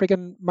majority of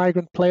African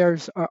migrant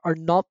players are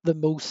not the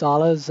Mo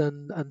Salahs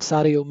and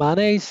Sadio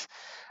Manes,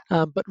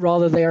 but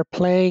rather they are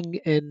playing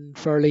in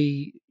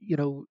fairly,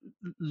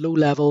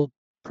 low-level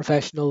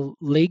professional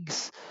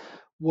leagues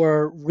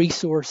where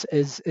resource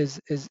is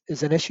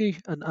an issue,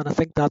 and I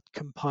think that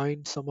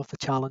compounds some of the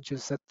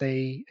challenges that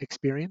they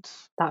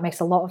experience. That makes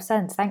a lot of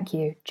sense. Thank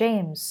you.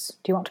 James,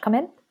 do you want to come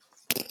in?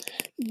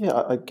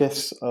 Yeah, I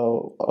guess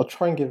I'll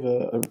try and give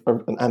an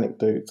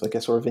anecdote, I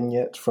guess, or a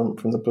vignette from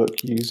the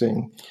book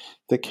using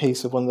the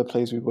case of one of the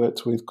players we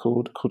worked with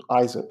called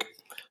Isaac.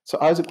 So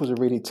Isaac was a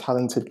really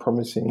talented,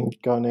 promising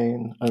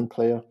Ghanaian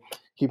player.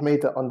 He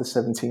made the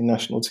under-17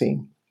 national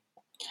team.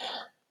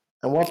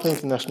 And while playing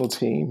for the national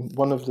team,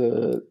 one of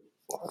the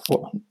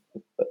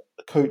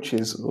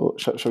coaches, or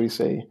shall we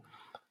say,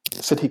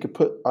 said he could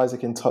put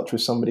Isaac in touch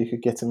with somebody who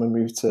could get him a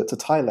move to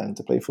Thailand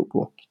to play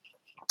football.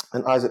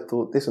 And Isaac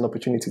thought this is an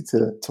opportunity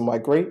to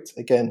migrate.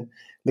 Again,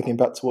 looking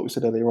back to what we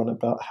said earlier on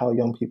about how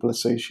young people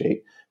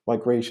associate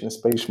migration and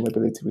spatial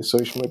mobility with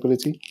social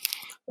mobility.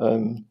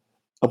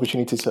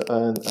 Opportunity to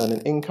earn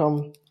an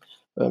income.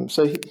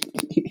 So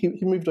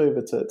he moved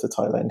over to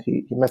Thailand.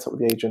 He met up with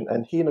the agent,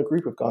 and he and a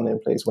group of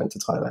Ghanaian players went to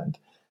Thailand.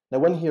 Now,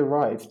 when he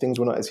arrived, things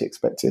were not as he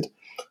expected.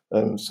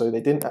 So they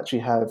didn't actually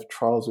have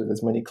trials with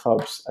as many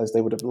clubs as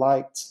they would have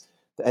liked.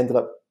 They ended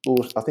up,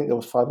 I think there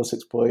were 5 or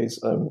 6 boys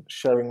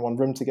sharing one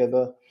room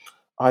together.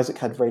 Isaac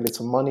had very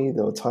little money.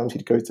 There were times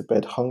he'd go to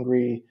bed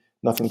hungry,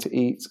 nothing to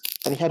eat,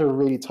 and he had a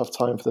really tough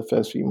time for the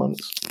first few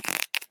months.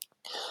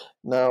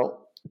 Now,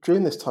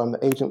 during this time,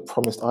 the agent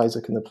promised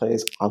Isaac and the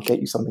players, I'll get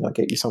you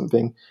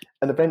something.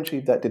 And eventually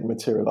that did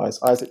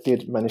materialize. Isaac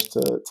did manage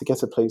to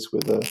get a place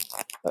with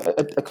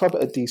a club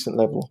at a decent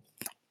level.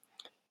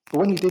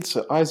 But when he did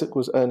so, Isaac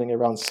was earning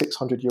around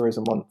 600 euros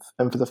a month.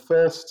 And for the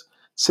first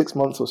 6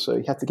 months or so,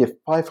 he had to give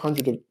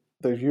 500 of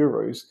those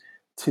euros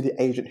to the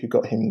agent who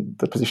got him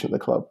the position at the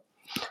club.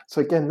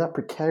 So again, that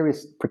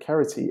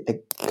precarity,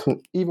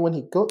 even when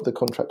he got the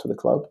contract with the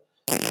club,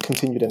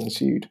 continued and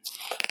ensued.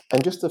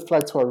 And just to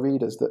flag to our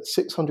readers that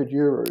 600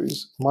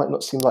 euros might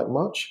not seem like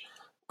much,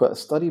 but a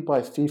study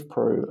by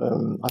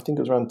FIFPro, I think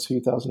it was around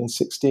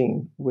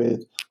 2016,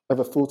 with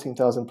over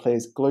 14,000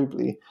 players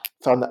globally,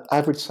 found that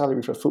average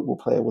salary for a football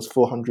player was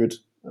 $400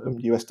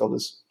 US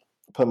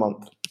per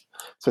month.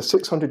 So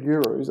 600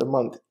 euros a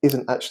month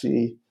isn't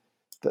actually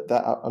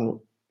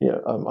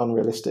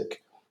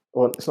unrealistic.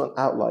 Or it's not an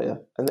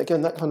outlier. And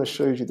again, that kind of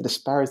shows you the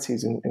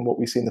disparities in what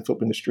we see in the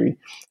football industry.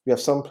 We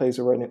have some players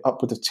who are earning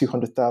upwards of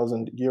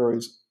 200,000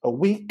 euros a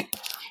week,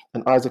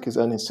 and Isaac is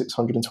earning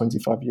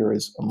 625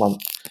 euros a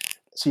month.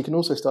 So you can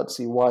also start to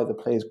see why the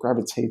players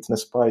gravitate and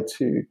aspire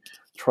to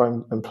try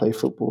and play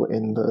football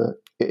in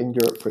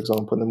Europe, for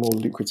example, in the more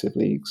lucrative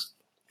leagues.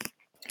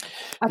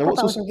 I thought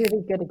that was a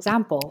really good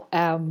example.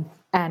 And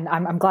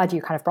I'm glad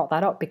you kind of brought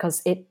that up,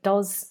 because it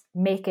does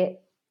make it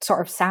sort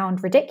of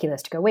sound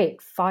ridiculous to go,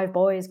 wait, 5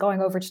 boys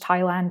going over to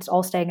Thailand,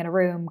 all staying in a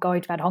room,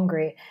 going to bed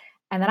hungry.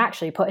 And then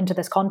actually put into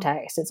this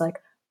context, it's like,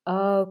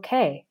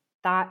 okay,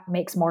 that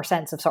makes more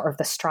sense of sort of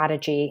the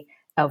strategy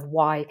of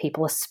why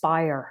people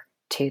aspire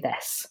to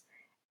this.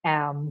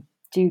 Do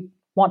you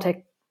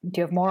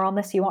have more on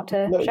this you want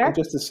to share? No,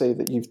 just to say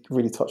that you've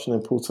really touched on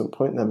an important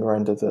point there,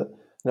 Miranda,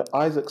 that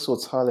Isaac saw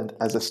Thailand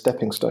as a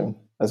stepping stone,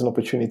 as an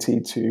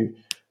opportunity to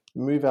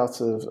move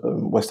out of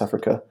West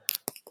Africa,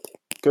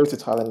 go to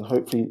Thailand, and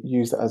hopefully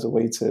use that as a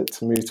way to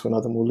move to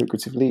another more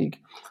lucrative league.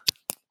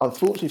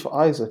 Unfortunately for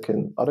Isaac,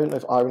 and I don't know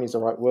if irony is the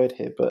right word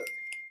here, but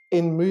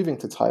in moving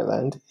to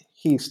Thailand,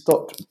 he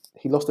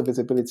lost the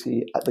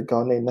visibility at the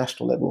Ghanaian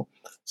national level,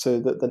 so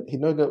that he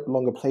no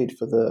longer played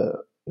for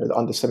the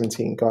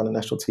under-17 Ghana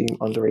national team,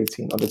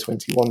 under-18,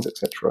 under-21s,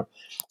 etc.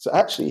 So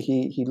actually,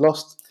 he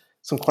lost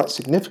some quite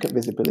significant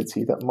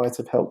visibility that might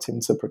have helped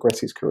him to progress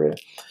his career.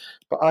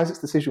 But Isaac's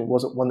decision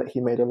wasn't one that he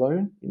made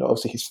alone.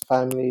 Obviously his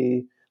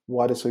family,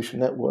 wider social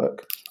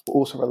network, but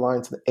also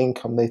relying to the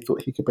income they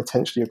thought he could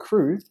potentially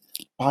accrue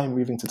by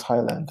moving to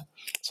Thailand.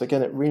 So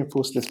again, it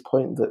reinforced this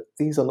point that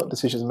these are not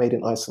decisions made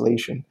in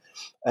isolation.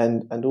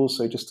 And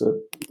also, just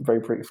to very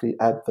briefly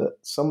add that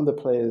some of the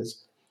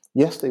players,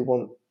 yes, they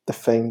want the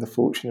fame, the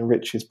fortune and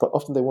riches, but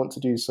often they want to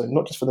do so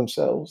not just for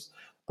themselves,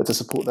 but to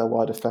support their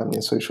wider family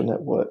and social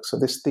network. So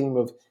this theme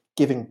of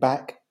giving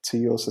back to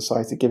your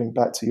society, giving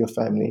back to your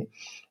family,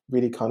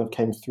 really kind of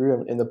came through.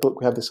 And in the book,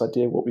 we have this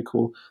idea of what we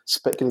call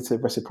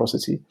speculative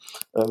reciprocity,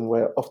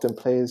 where often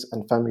players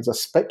and families are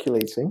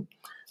speculating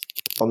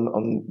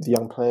on the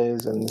young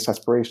players and this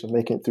aspiration of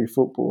making it through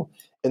football,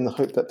 in the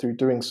hope that through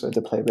doing so,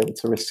 the player will be able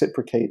to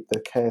reciprocate the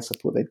care,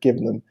 support they'd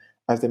given them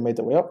as they made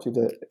their way up through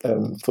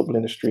the football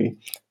industry,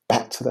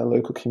 back to their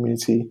local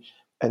community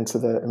and to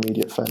their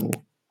immediate family.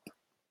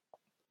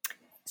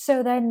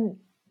 So then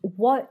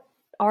what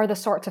are the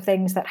sorts of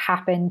things that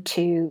happen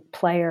to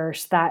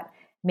players that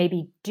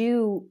maybe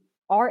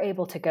are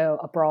able to go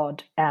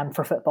abroad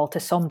for football to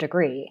some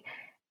degree?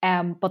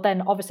 But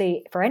then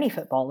obviously for any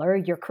footballer,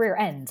 your career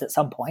ends at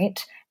some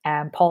point.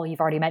 Paul,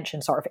 you've already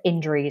mentioned sort of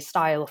injuries,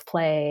 style of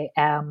play.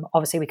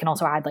 Obviously we can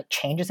also add like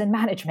changes in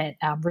management.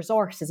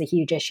 Resource is a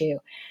huge issue.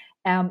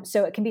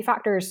 So it can be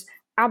factors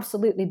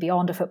absolutely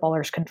beyond a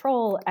footballer's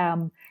control.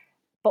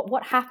 But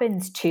what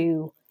happens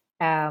to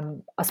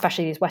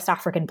especially these West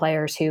African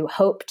players who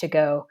hope to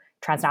go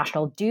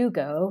transnational, do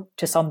go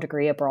to some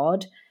degree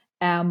abroad,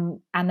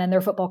 and then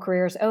their football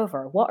career is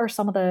over? What are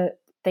some of the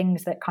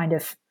things that kind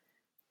of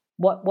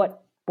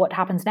what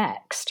happens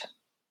next?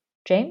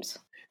 James?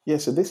 Yeah,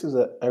 so this is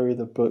an area of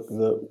the book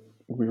that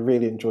we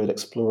really enjoyed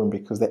exploring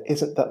because there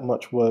isn't that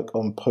much work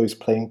on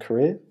post-playing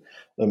career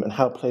and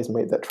how players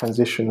make that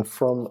transition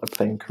from a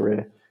playing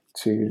career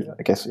to,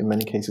 I guess, in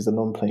many cases, a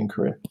non-playing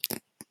career.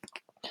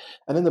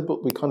 And in the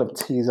book, we kind of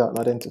tease out and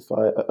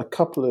identify a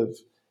couple of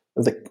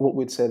what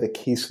we'd say the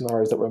key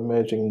scenarios that were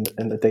emerging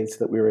in the data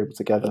that we were able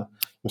to gather.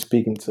 I'm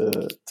speaking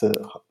to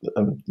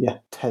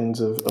tens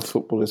of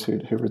footballers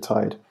who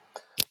retired.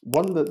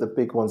 One of the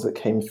big ones that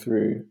came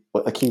through,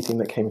 a key thing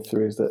that came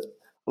through, is that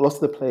a lot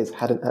of the players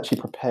hadn't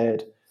actually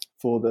prepared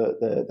for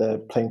their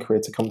playing career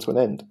to come to an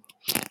end.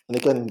 And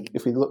again,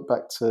 if we look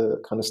back to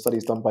kind of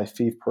studies done by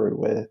FIFPro,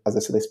 where, as I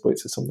said, they spoke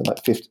to something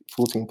like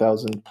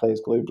 14,000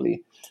 players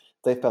globally,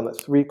 they found that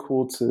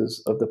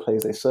 3/4 of the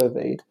players they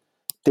surveyed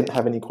didn't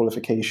have any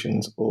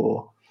qualifications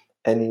or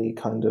any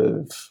kind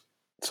of,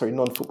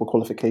 non-football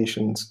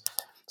qualifications.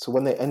 So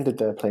when they ended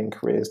their playing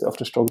careers, they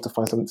often struggled to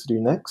find something to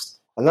do next.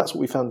 And that's what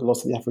we found a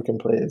lot of the African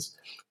players,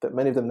 that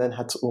many of them then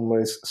had to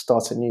almost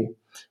start anew.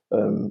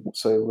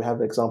 So we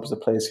have examples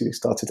of players who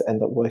started to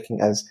end up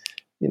working as,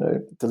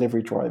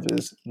 delivery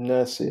drivers,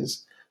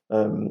 nurses,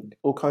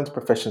 all kinds of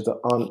professions that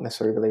aren't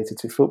necessarily related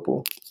to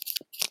football.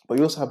 But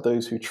you also have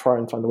those who try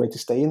and find a way to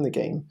stay in the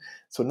game.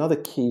 So another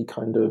key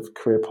kind of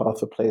career path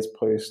for players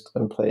post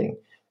and playing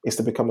is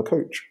to become a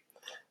coach.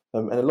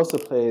 And a lot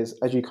of players,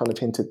 as you kind of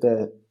hinted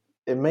there,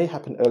 it may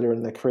happen earlier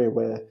in their career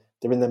where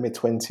they're in their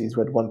mid-20s.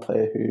 We had one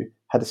player who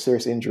had a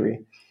serious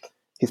injury.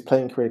 His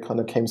playing career kind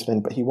of came to an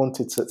end, but he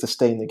wanted to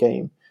stay in the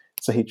game.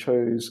 So he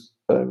chose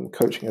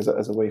coaching as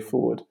a way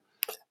forward.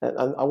 And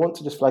I want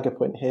to just flag a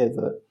point here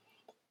that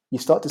you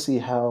start to see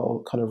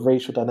how kind of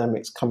racial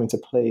dynamics come into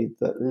play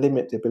that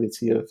limit the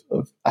ability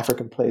of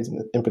African players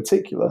in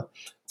particular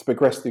to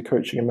progress through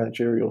coaching and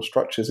managerial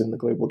structures in the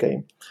global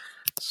game.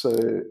 So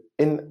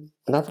in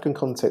an African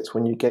context,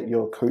 when you get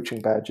your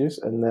coaching badges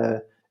and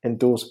they're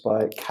endorsed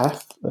by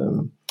CAF,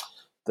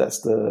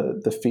 that's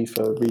the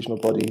FIFA regional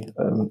body,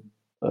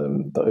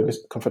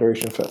 the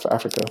Confederation for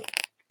Africa,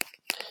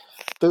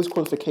 those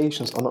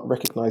qualifications are not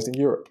recognized in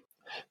Europe.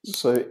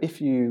 So if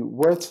you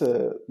were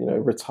to,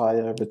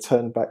 retire,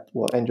 return back,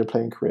 end your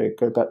playing career,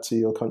 go back to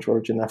your country of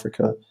origin,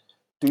 Africa,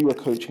 do your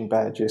coaching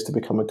badges to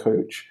become a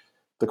coach,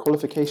 the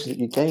qualifications that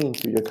you gain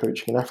through your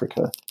coaching in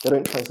Africa, they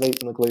don't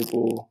translate in the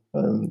global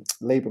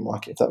labour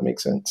market, if that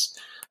makes sense.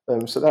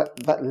 So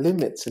that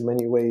limits, in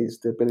many ways,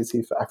 the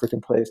ability for African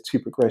players to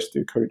progress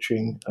through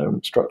coaching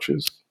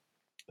structures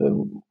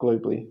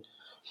globally.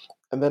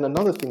 And then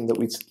another thing that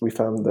we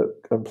found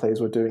that players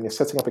were doing is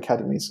setting up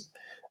academies.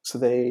 So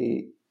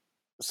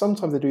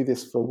sometimes they do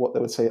this for what they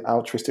would say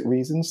altruistic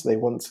reasons. They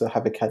want to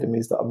have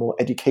academies that are more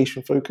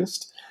education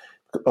focused.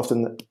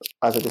 Often,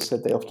 as I just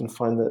said, they often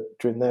find that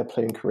during their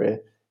playing career,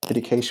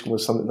 education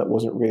was something that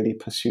wasn't really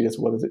pursued as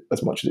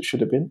much as it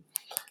should have been.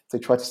 They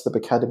try to set up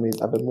academies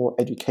that have a more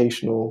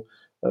educational,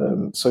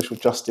 social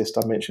justice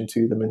dimension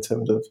to them in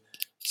terms of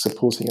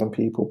supporting young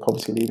people,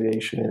 poverty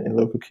alleviation in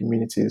local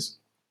communities.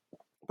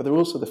 But there are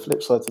also the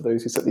flip side to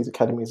those who set these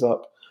academies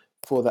up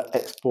for that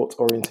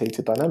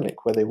export-orientated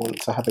dynamic, where they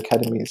want to have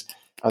academies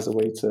as a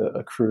way to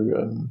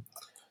accrue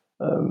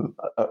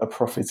a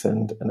profit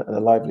and a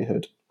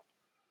livelihood.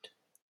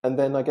 And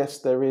then I guess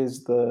there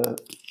is the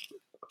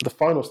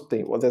final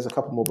thing. Well, there's a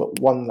couple more, but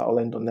one that I'll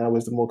end on now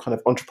is the more kind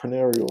of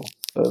entrepreneurial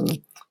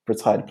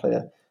retired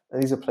player.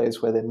 And these are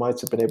players where they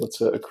might have been able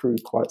to accrue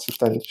quite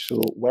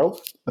substantial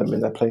wealth in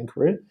their playing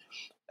career,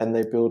 and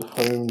they build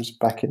homes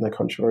back in their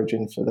country of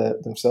origin for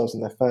themselves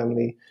and their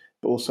family,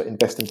 but also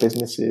invest in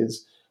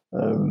businesses,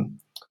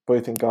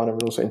 both in Ghana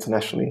and also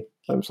internationally.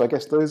 So I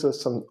guess those are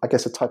a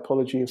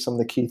typology of some of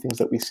the key things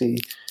that we see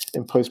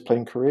in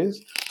post-playing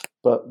careers.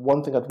 But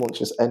one thing I'd want to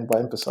just end by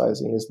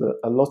emphasizing is that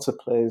a lot of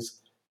players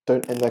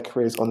don't end their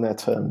careers on their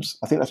terms.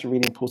 I think that's a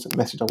really important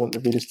message I want the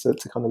readers to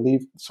kind of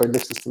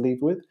listeners to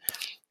leave with,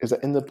 is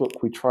that in the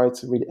book we try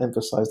to really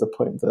emphasize the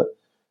point that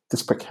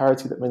this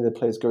precarity that many of the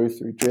players go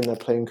through during their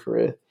playing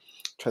career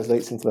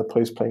translates into their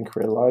post-playing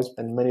career lives,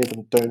 and many of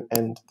them don't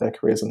end their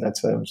careers on their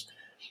terms.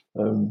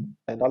 And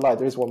I lied,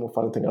 there is one more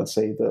final thing I'd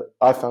say that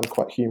I found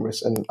quite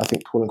humorous, and I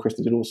think Paul and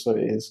Krista did also,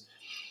 is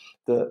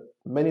that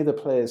many of the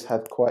players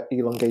have quite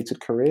elongated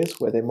careers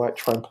where they might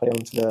try and play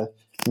onto their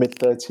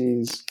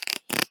mid-30s,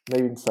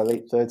 maybe into their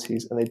late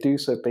 30s, and they do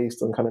so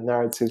based on kind of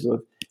narratives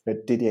of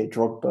Didier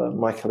Drogba,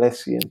 Michael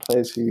Essien, and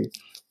players who,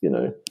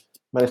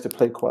 managed to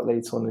play quite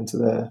late on into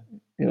their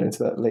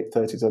late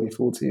 30s, early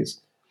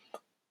 40s.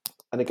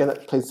 And again,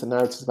 that plays to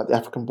narratives about the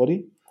African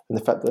body and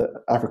the fact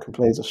that African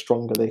players are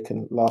stronger, they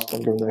can last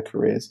longer in their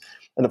careers.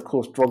 And of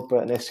course,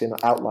 Drogba and Essien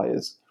are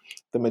outliers.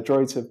 The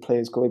majority of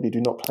players globally do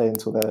not play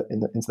until they're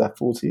into their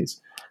 40s.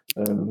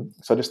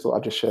 So I just thought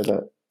I'd just share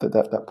that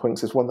point,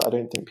 because it's one that I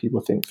don't think people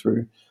think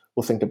through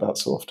or think about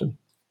so often.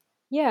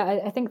 Yeah,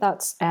 I think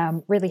that's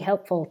really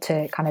helpful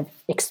to kind of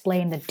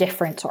explain the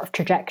different sort of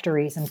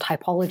trajectories and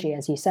typology,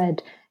 as you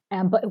said.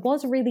 But it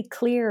was really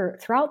clear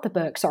throughout the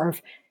book, sort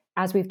of,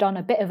 as we've done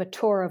a bit of a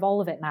tour of all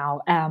of it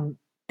now,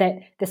 that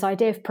this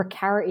idea of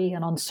precarity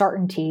and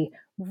uncertainty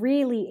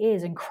really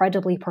is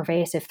incredibly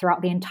pervasive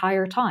throughout the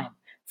entire time,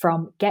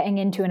 from getting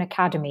into an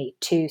academy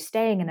to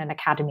staying in an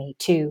academy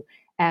to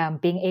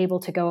being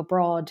able to go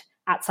abroad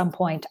at some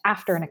point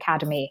after an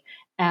academy,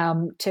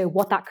 to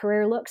what that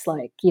career looks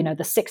like. The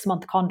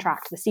 6-month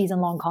contract, the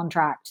season-long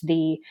contract,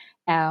 the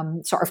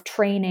sort of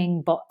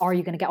training, but are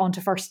you going to get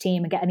onto first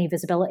team and get any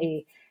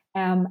visibility?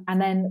 And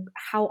then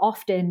how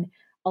often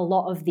a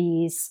lot of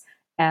these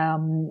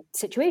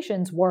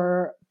situations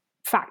were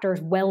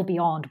factors well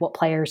beyond what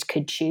players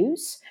could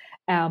choose.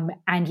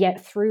 And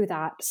yet through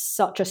that,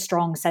 such a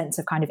strong sense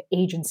of kind of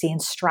agency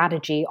and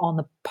strategy on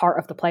the part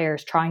of the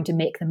players trying to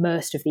make the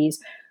most of these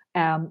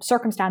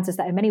circumstances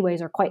that in many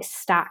ways are quite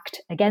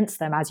stacked against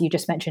them. As you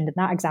just mentioned in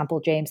that example,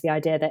 James, the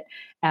idea that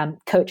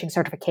coaching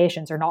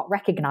certifications are not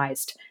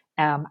recognized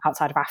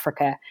outside of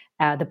Africa.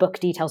 The book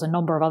details a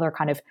number of other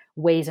kind of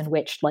ways in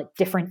which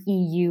different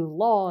EU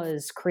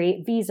laws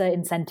create visa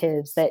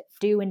incentives that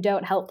do and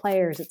don't help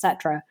players,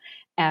 etc.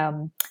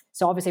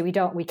 So obviously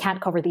we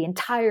can't cover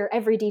the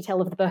every detail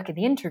of the book in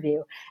the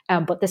interview,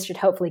 but this should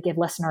hopefully give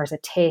listeners a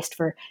taste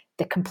for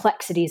the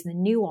complexities and the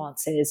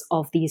nuances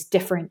of these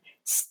different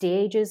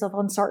stages of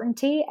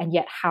uncertainty, and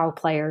yet how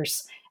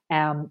players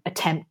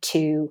attempt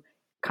to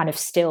kind of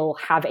still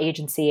have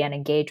agency and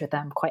engage with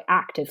them quite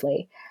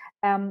actively.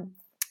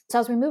 So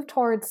as we move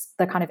towards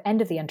the kind of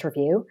end of the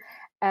interview,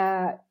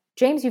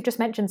 James, you've just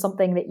mentioned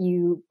something that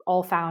you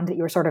all found that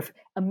you were sort of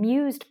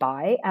amused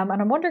by. And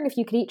I'm wondering if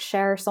you could each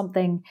share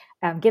something,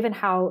 given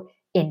how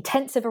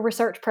intensive a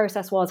research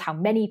process was, how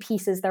many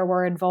pieces there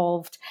were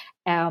involved,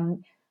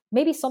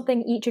 maybe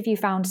something each of you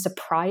found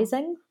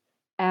surprising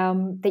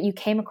that you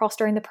came across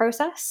during the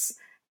process.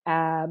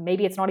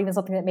 Maybe it's not even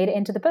something that made it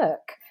into the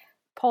book.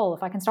 Paul,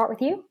 if I can start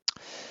with you.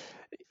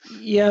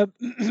 Yeah,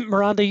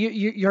 Miranda,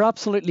 you're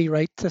absolutely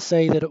right to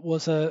say that it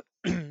was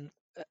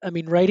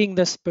writing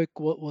this book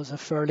was a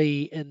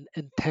fairly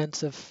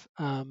intensive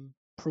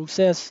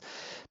process,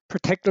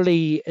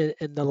 particularly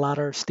in the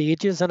latter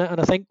stages. And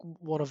I think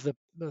one of the,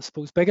 I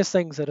suppose, biggest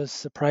things that has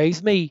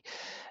surprised me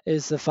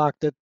is the fact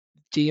that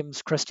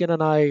James, Christian,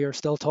 and I are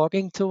still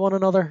talking to one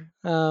another.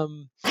 As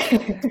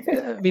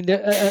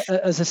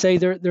I say,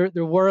 there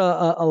were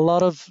a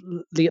lot of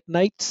late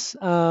nights.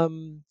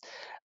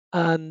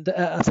 And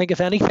I think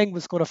if anything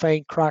was going to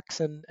find cracks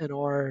in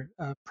our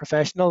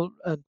professional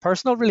and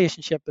personal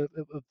relationship,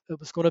 it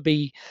was going to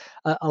be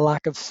a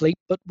lack of sleep.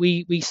 But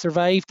we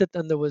survived it,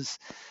 and there was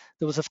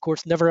of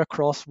course never a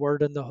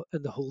crossword in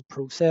the whole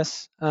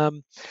process.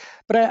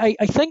 But I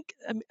think,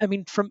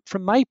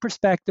 from my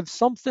perspective,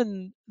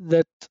 something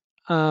that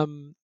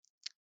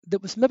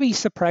was maybe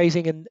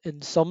surprising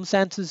in some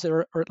senses,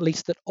 or at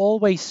least that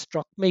always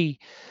struck me.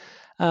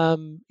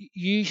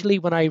 Usually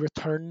when I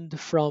returned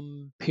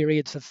from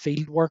periods of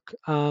field work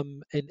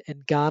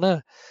in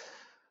Ghana,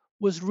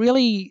 was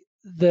really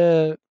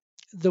the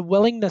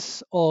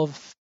willingness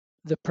of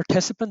the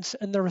participants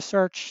in the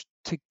research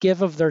to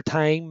give of their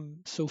time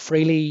so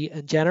freely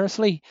and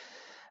generously,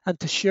 and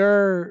to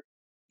share,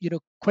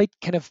 quite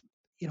kind of,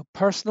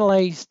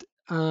 personalized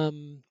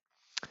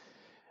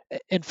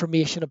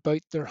information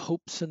about their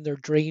hopes and their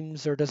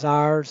dreams, their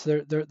desires,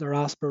 their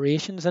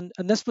aspirations, and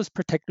this was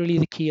particularly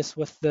the case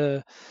with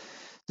the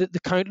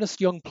countless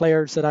young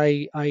players that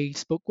I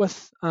spoke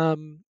with.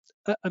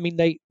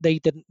 They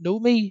didn't know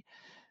me,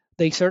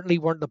 they certainly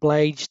weren't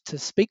obliged to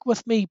speak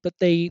with me, but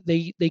they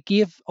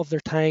gave of their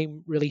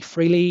time really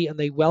freely, and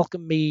they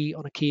welcomed me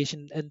on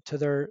occasion into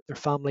their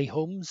family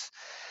homes.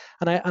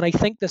 And I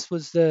think this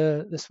was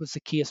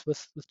the case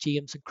with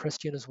James and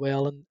Christian as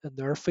well in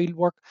their field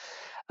work.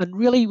 And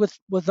really,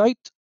 without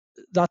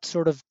that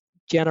sort of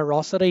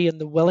generosity and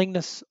the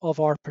willingness of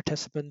our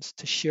participants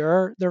to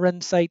share their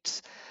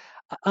insights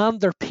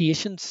and their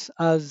patience,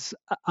 as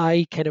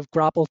I kind of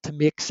grappled to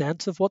make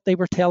sense of what they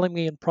were telling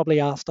me and probably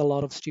asked a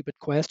lot of stupid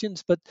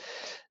questions. But,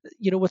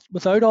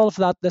 without all of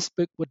that, this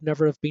book would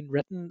never have been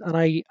written. And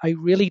I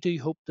really do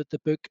hope that the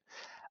book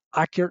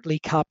accurately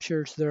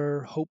captures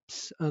their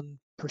hopes and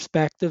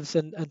perspectives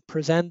and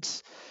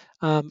presents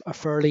a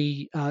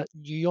fairly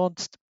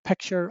nuanced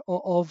picture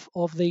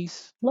of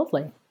these.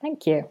 Lovely,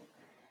 thank you.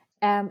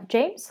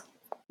 James?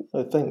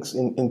 Thanks.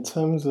 In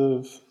terms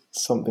of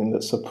something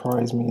that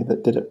surprised me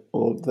that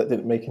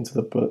didn't make into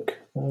the book,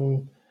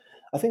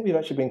 I think we've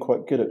actually been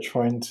quite good at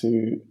trying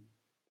to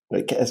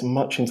get as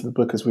much into the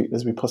book as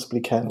we possibly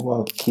can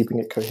while keeping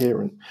it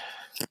coherent.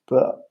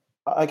 But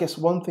I guess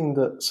one thing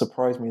that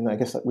surprised me, and I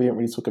guess that we didn't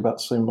really talk about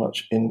so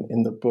much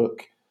in the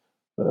book,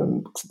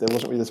 there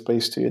wasn't really the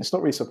space to. It's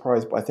not really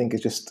surprised, but I think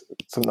it's just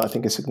something that I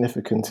think is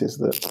significant, is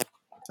that,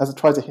 as I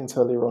tried to hint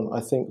earlier on,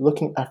 I think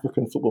looking at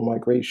African football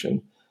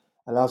migration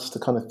allows us to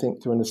kind of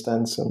think through and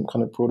understand some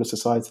kind of broader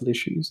societal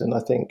issues. And I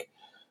think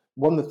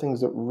one of the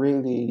things that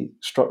really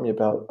struck me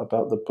about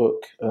the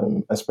book,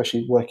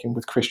 especially working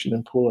with Christian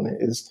and Paul on it,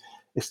 is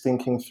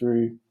thinking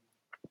through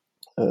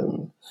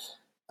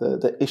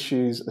the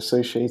issues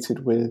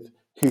associated with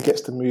who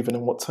gets to move and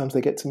in what terms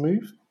they get to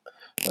move.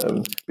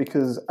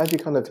 Because as you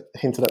kind of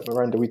hinted at,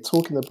 Miranda, we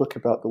talk in the book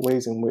about the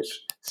ways in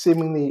which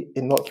seemingly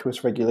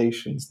innocuous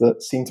regulations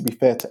that seem to be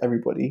fair to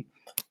everybody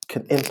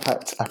can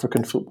impact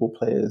African football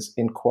players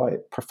in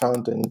quite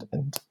profound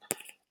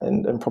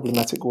and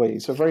problematic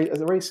ways. So a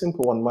very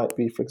simple one might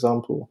be, for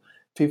example,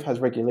 FIFA has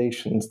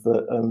regulations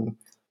that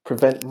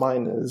prevent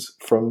minors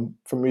from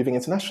moving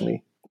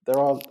internationally. There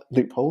are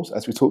loopholes,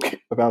 as we talk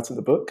about in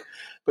the book,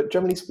 but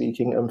generally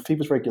speaking,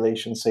 FIFA's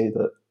regulations say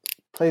that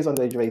players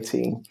under the age of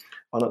 18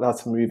 are not allowed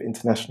to move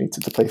internationally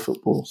to play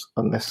football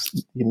unless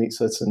you meet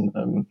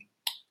certain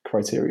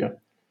criteria.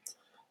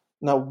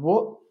 Now,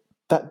 what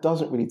that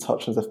doesn't really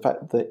touch on is the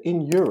fact that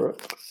in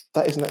Europe,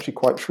 that isn't actually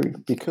quite true.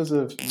 Because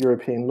of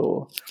European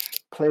law,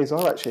 players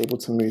are actually able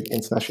to move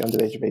internationally under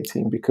the age of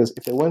 18, because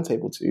if they weren't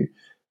able to,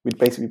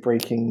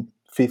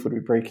 FIFA would be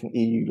breaking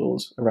EU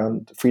laws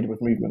around freedom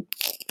of movement.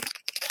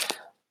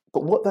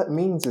 But what that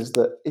means is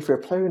that if you're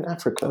a player in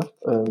Africa,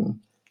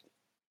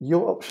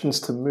 your options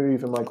to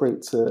move and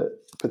migrate to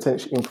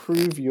potentially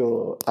improve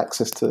your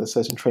access to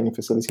certain training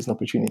facilities and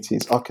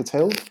opportunities are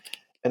curtailed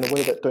in a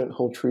way that don't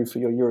hold true for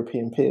your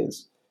European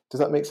peers. Does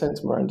that make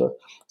sense, Miranda?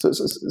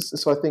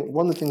 So I think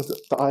one of the things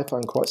that I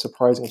found quite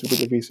surprising as we did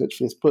the research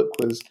for this book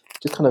was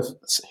just kind of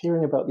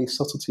hearing about these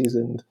subtleties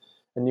and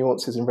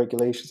nuances and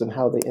regulations and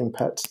how they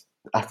impact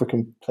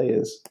African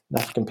players and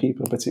African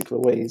people in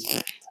particular ways.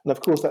 And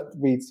of course, that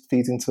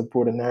feeds into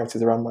broader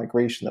narratives around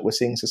migration that we're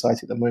seeing in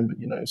society at the moment,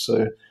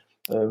 So,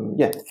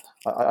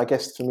 I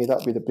guess for me, that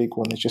would be the big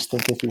one, is just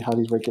thinking through how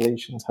these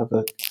regulations have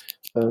a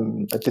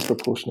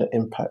disproportionate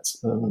impact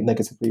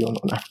negatively on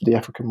the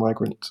African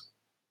migrant.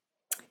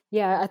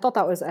 Yeah, I thought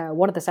that was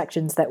one of the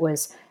sections that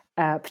was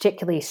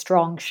particularly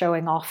strong,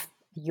 showing off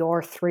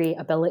your three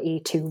ability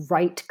to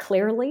write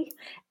clearly,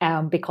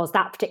 because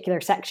that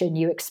particular section,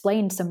 you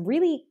explained some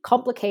really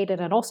complicated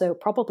and also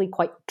probably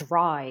quite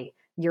dry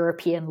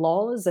European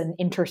laws and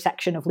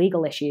intersection of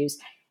legal issues,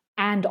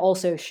 and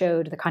also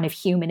showed the kind of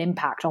human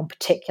impact on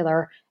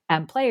particular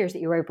players that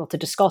you were able to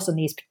discuss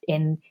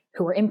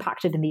who were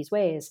impacted in these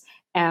ways.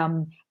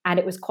 And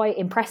it was quite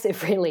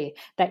impressive, really,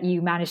 that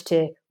you managed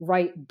to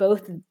write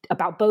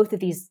about both of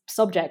these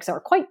subjects that are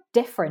quite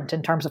different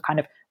in terms of kind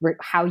of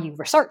how you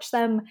research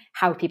them,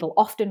 how people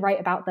often write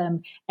about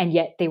them, and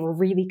yet they were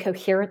really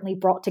coherently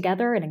brought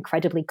together and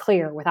incredibly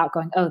clear without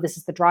going, oh, this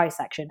is the dry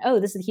section, oh,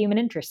 this is the human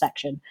interest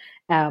section.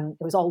 It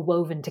was all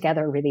woven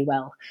together really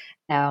well.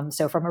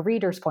 So from a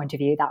reader's point of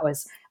view, that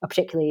was a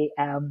particularly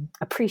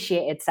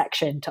appreciated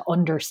section to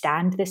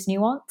understand this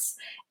nuance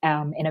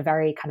in a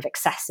very kind of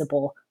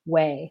accessible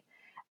way.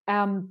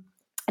 And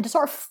to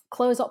sort of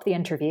close up the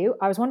interview,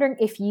 I was wondering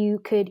if you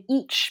could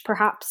each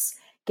perhaps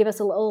give us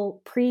a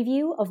little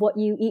preview of what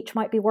you each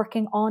might be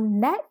working on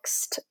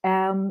next,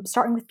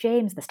 starting with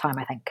James this time,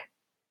 I think.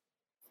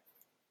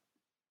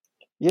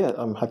 Yeah,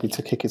 I'm happy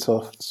to kick it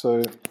off.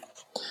 So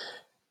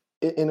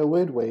in a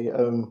weird way,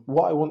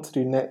 what I want to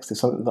do next is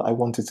something that I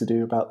wanted to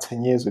do about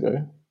 10 years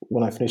ago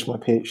when I finished my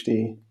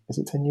PhD. Is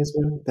it 10 years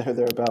ago?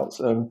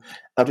 Thereabouts.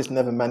 I've just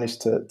never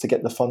managed to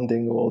get the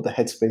funding or the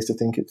headspace to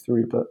think it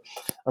through. But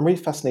I'm really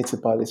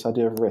fascinated by this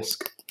idea of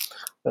risk.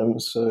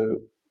 So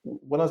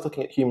when I was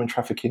looking at human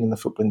trafficking in the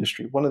football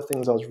industry, one of the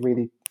things I was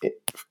really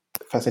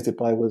fascinated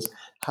by was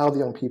how the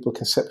young people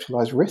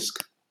conceptualize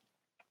risk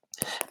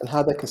and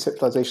how their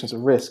conceptualizations of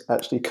risk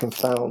actually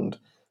confound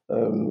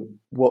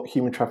what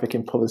human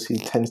trafficking policy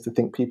tends to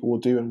think people will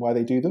do and why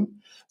they do them.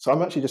 So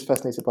I'm actually just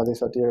fascinated by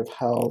this idea of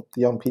how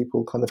the young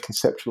people kind of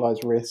conceptualize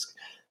risk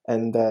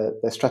and their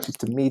strategies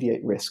to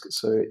mediate risk.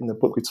 So in the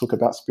book, we talk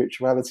about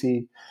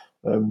spirituality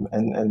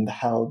and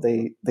how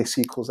they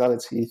see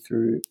causality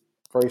through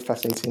very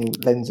fascinating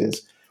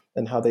lenses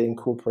and how they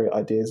incorporate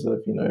ideas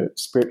of,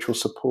 spiritual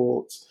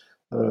support,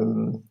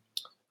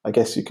 I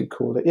guess you could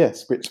call it,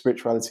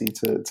 spirituality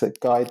to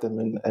guide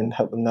them and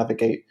help them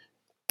navigate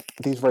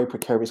these very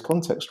precarious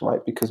contexts,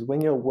 right? Because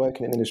when you're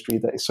working in an industry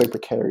that is so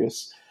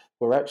precarious,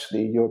 where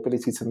actually your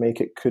ability to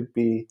make it could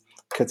be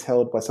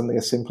curtailed by something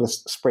as simple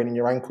as spraining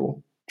your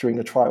ankle during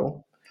a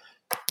trial,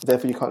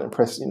 therefore you can't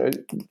impress.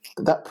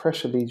 That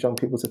pressure leads young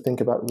people to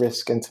think about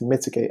risk and to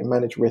mitigate and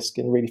manage risk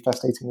in really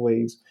fascinating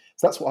ways.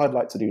 So that's what I'd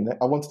like to do next.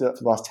 I want to do that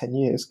for the last 10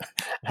 years.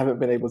 I haven't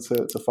been able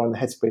to find the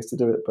headspace to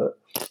do it, but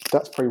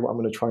that's probably what I'm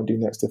going to try and do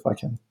next if I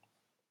can.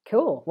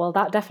 Cool. Well,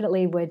 that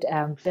definitely would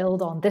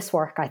build on this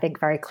work, I think,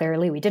 very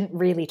clearly. We didn't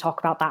really talk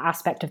about that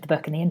aspect of the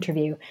book in the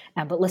interview,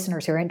 but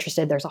listeners who are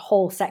interested, there's a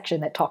whole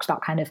section that talks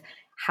about kind of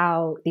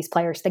how these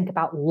players think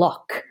about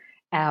luck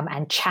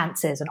and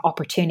chances and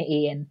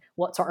opportunity and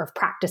what sort of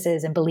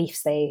practices and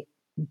beliefs they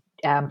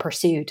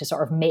pursue to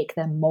sort of make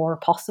them more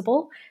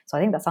possible. So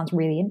I think that sounds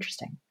really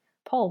interesting.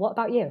 Paul, what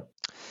about you?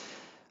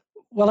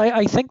 Well,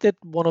 I think that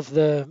one of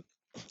the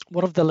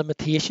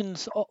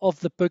limitations of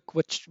the book,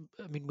 which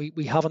I mean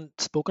we haven't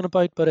spoken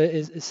about, but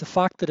is the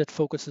fact that it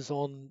focuses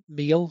on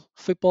male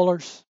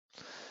footballers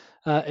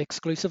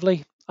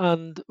exclusively.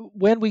 And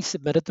when we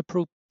submitted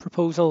the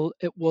proposal,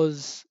 it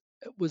was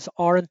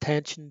our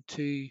intention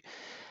to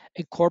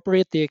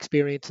incorporate the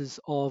experiences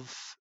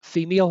of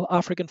female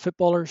African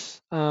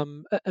footballers. I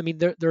mean,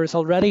 there is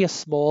already a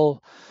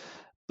small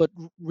but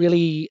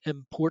really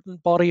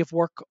important body of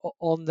work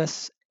on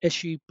this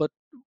issue, but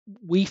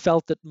we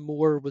felt that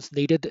more was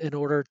needed in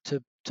order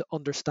to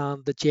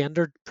understand the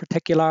gendered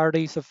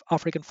particularities of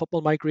African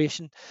football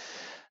migration,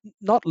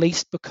 not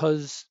least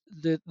because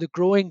the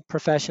growing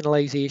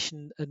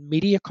professionalisation and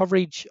media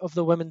coverage of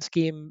the women's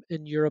game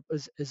in Europe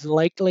is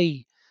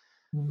likely,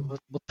 but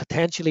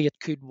potentially it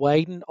could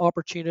widen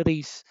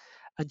opportunities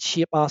and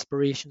shape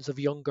aspirations of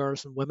young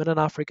girls and women in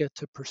Africa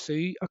to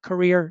pursue a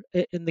career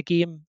in the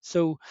game.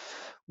 So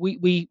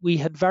we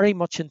had very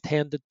much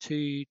intended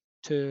to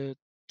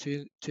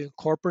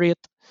incorporate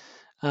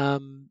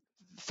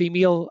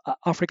female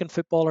African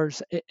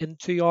footballers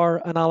into our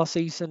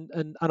analyses,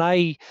 and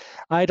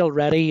I'd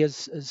already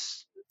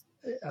as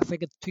I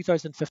think in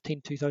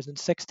 2015,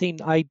 2016,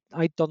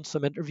 I'd done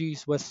some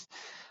interviews with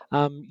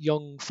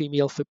young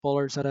female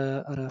footballers at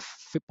a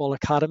football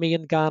academy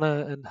in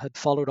Ghana and had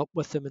followed up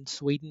with them in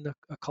Sweden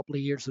a couple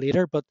of years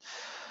later. But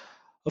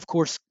of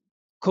course,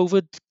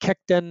 COVID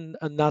kicked in,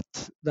 and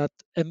that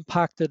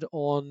impacted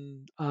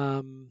on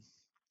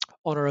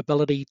our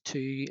ability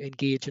to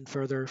engage in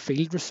further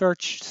field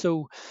research.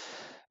 So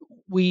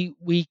we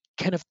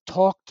kind of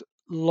talked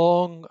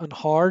long and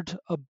hard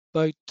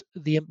about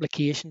the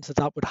implications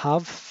that would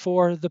have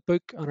for the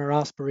book and our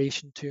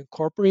aspiration to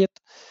incorporate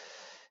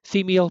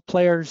female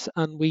players,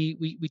 and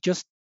we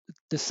just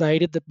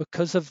decided that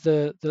because of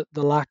the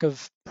lack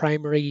of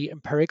primary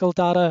empirical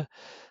data,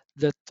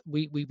 that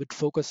we would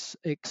focus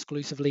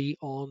exclusively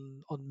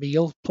on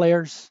male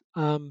players.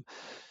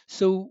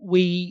 So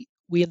we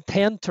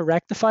intend to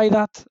rectify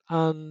that,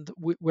 and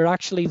we're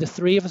actually, the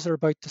three of us are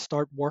about to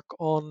start work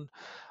on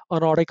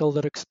an article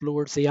that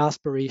explores the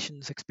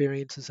aspirations,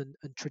 experiences and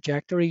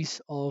trajectories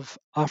of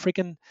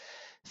African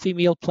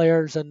female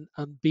players, and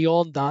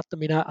beyond that, I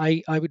mean,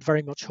 I would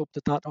very much hope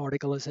that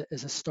article is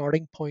a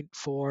starting point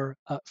for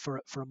a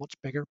much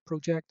bigger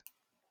project.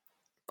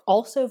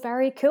 Also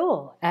very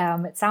cool.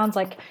 It sounds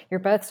like you're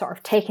both sort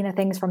of taking the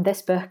things from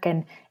this book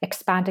and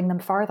expanding them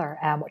further,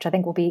 which I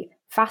think will be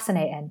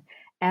fascinating.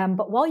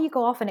 But while you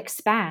go off and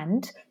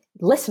expand,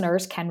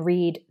 listeners can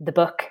read the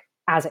book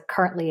as it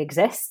currently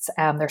exists.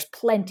 There's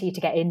plenty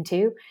to get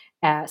into,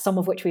 some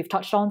of which we've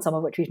touched on, some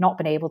of which we've not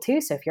been able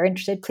to. So if you're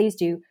interested, please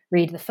do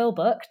read the full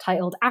book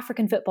titled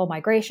African Football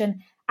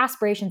Migration,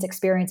 Aspirations,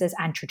 Experiences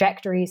and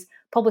Trajectories,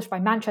 published by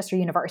Manchester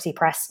University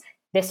Press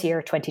this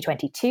year,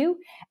 2022.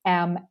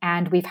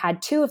 And we've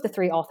had two of the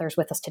three authors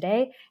with us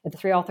today. The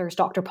three authors,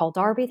 Dr. Paul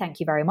Darby, thank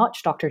you very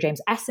much. Dr. James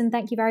Essen,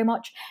 thank you very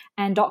much.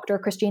 And Dr.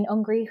 Christine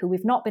Ungry, who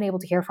we've not been able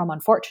to hear from,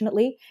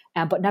 unfortunately,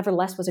 but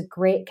nevertheless was a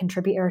great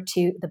contributor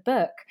to the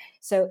book.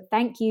 So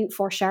thank you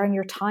for sharing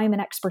your time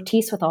and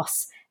expertise with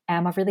us.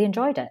 I've really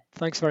enjoyed it.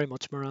 Thanks very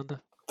much, Miranda.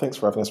 Thanks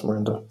for having us,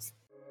 Miranda.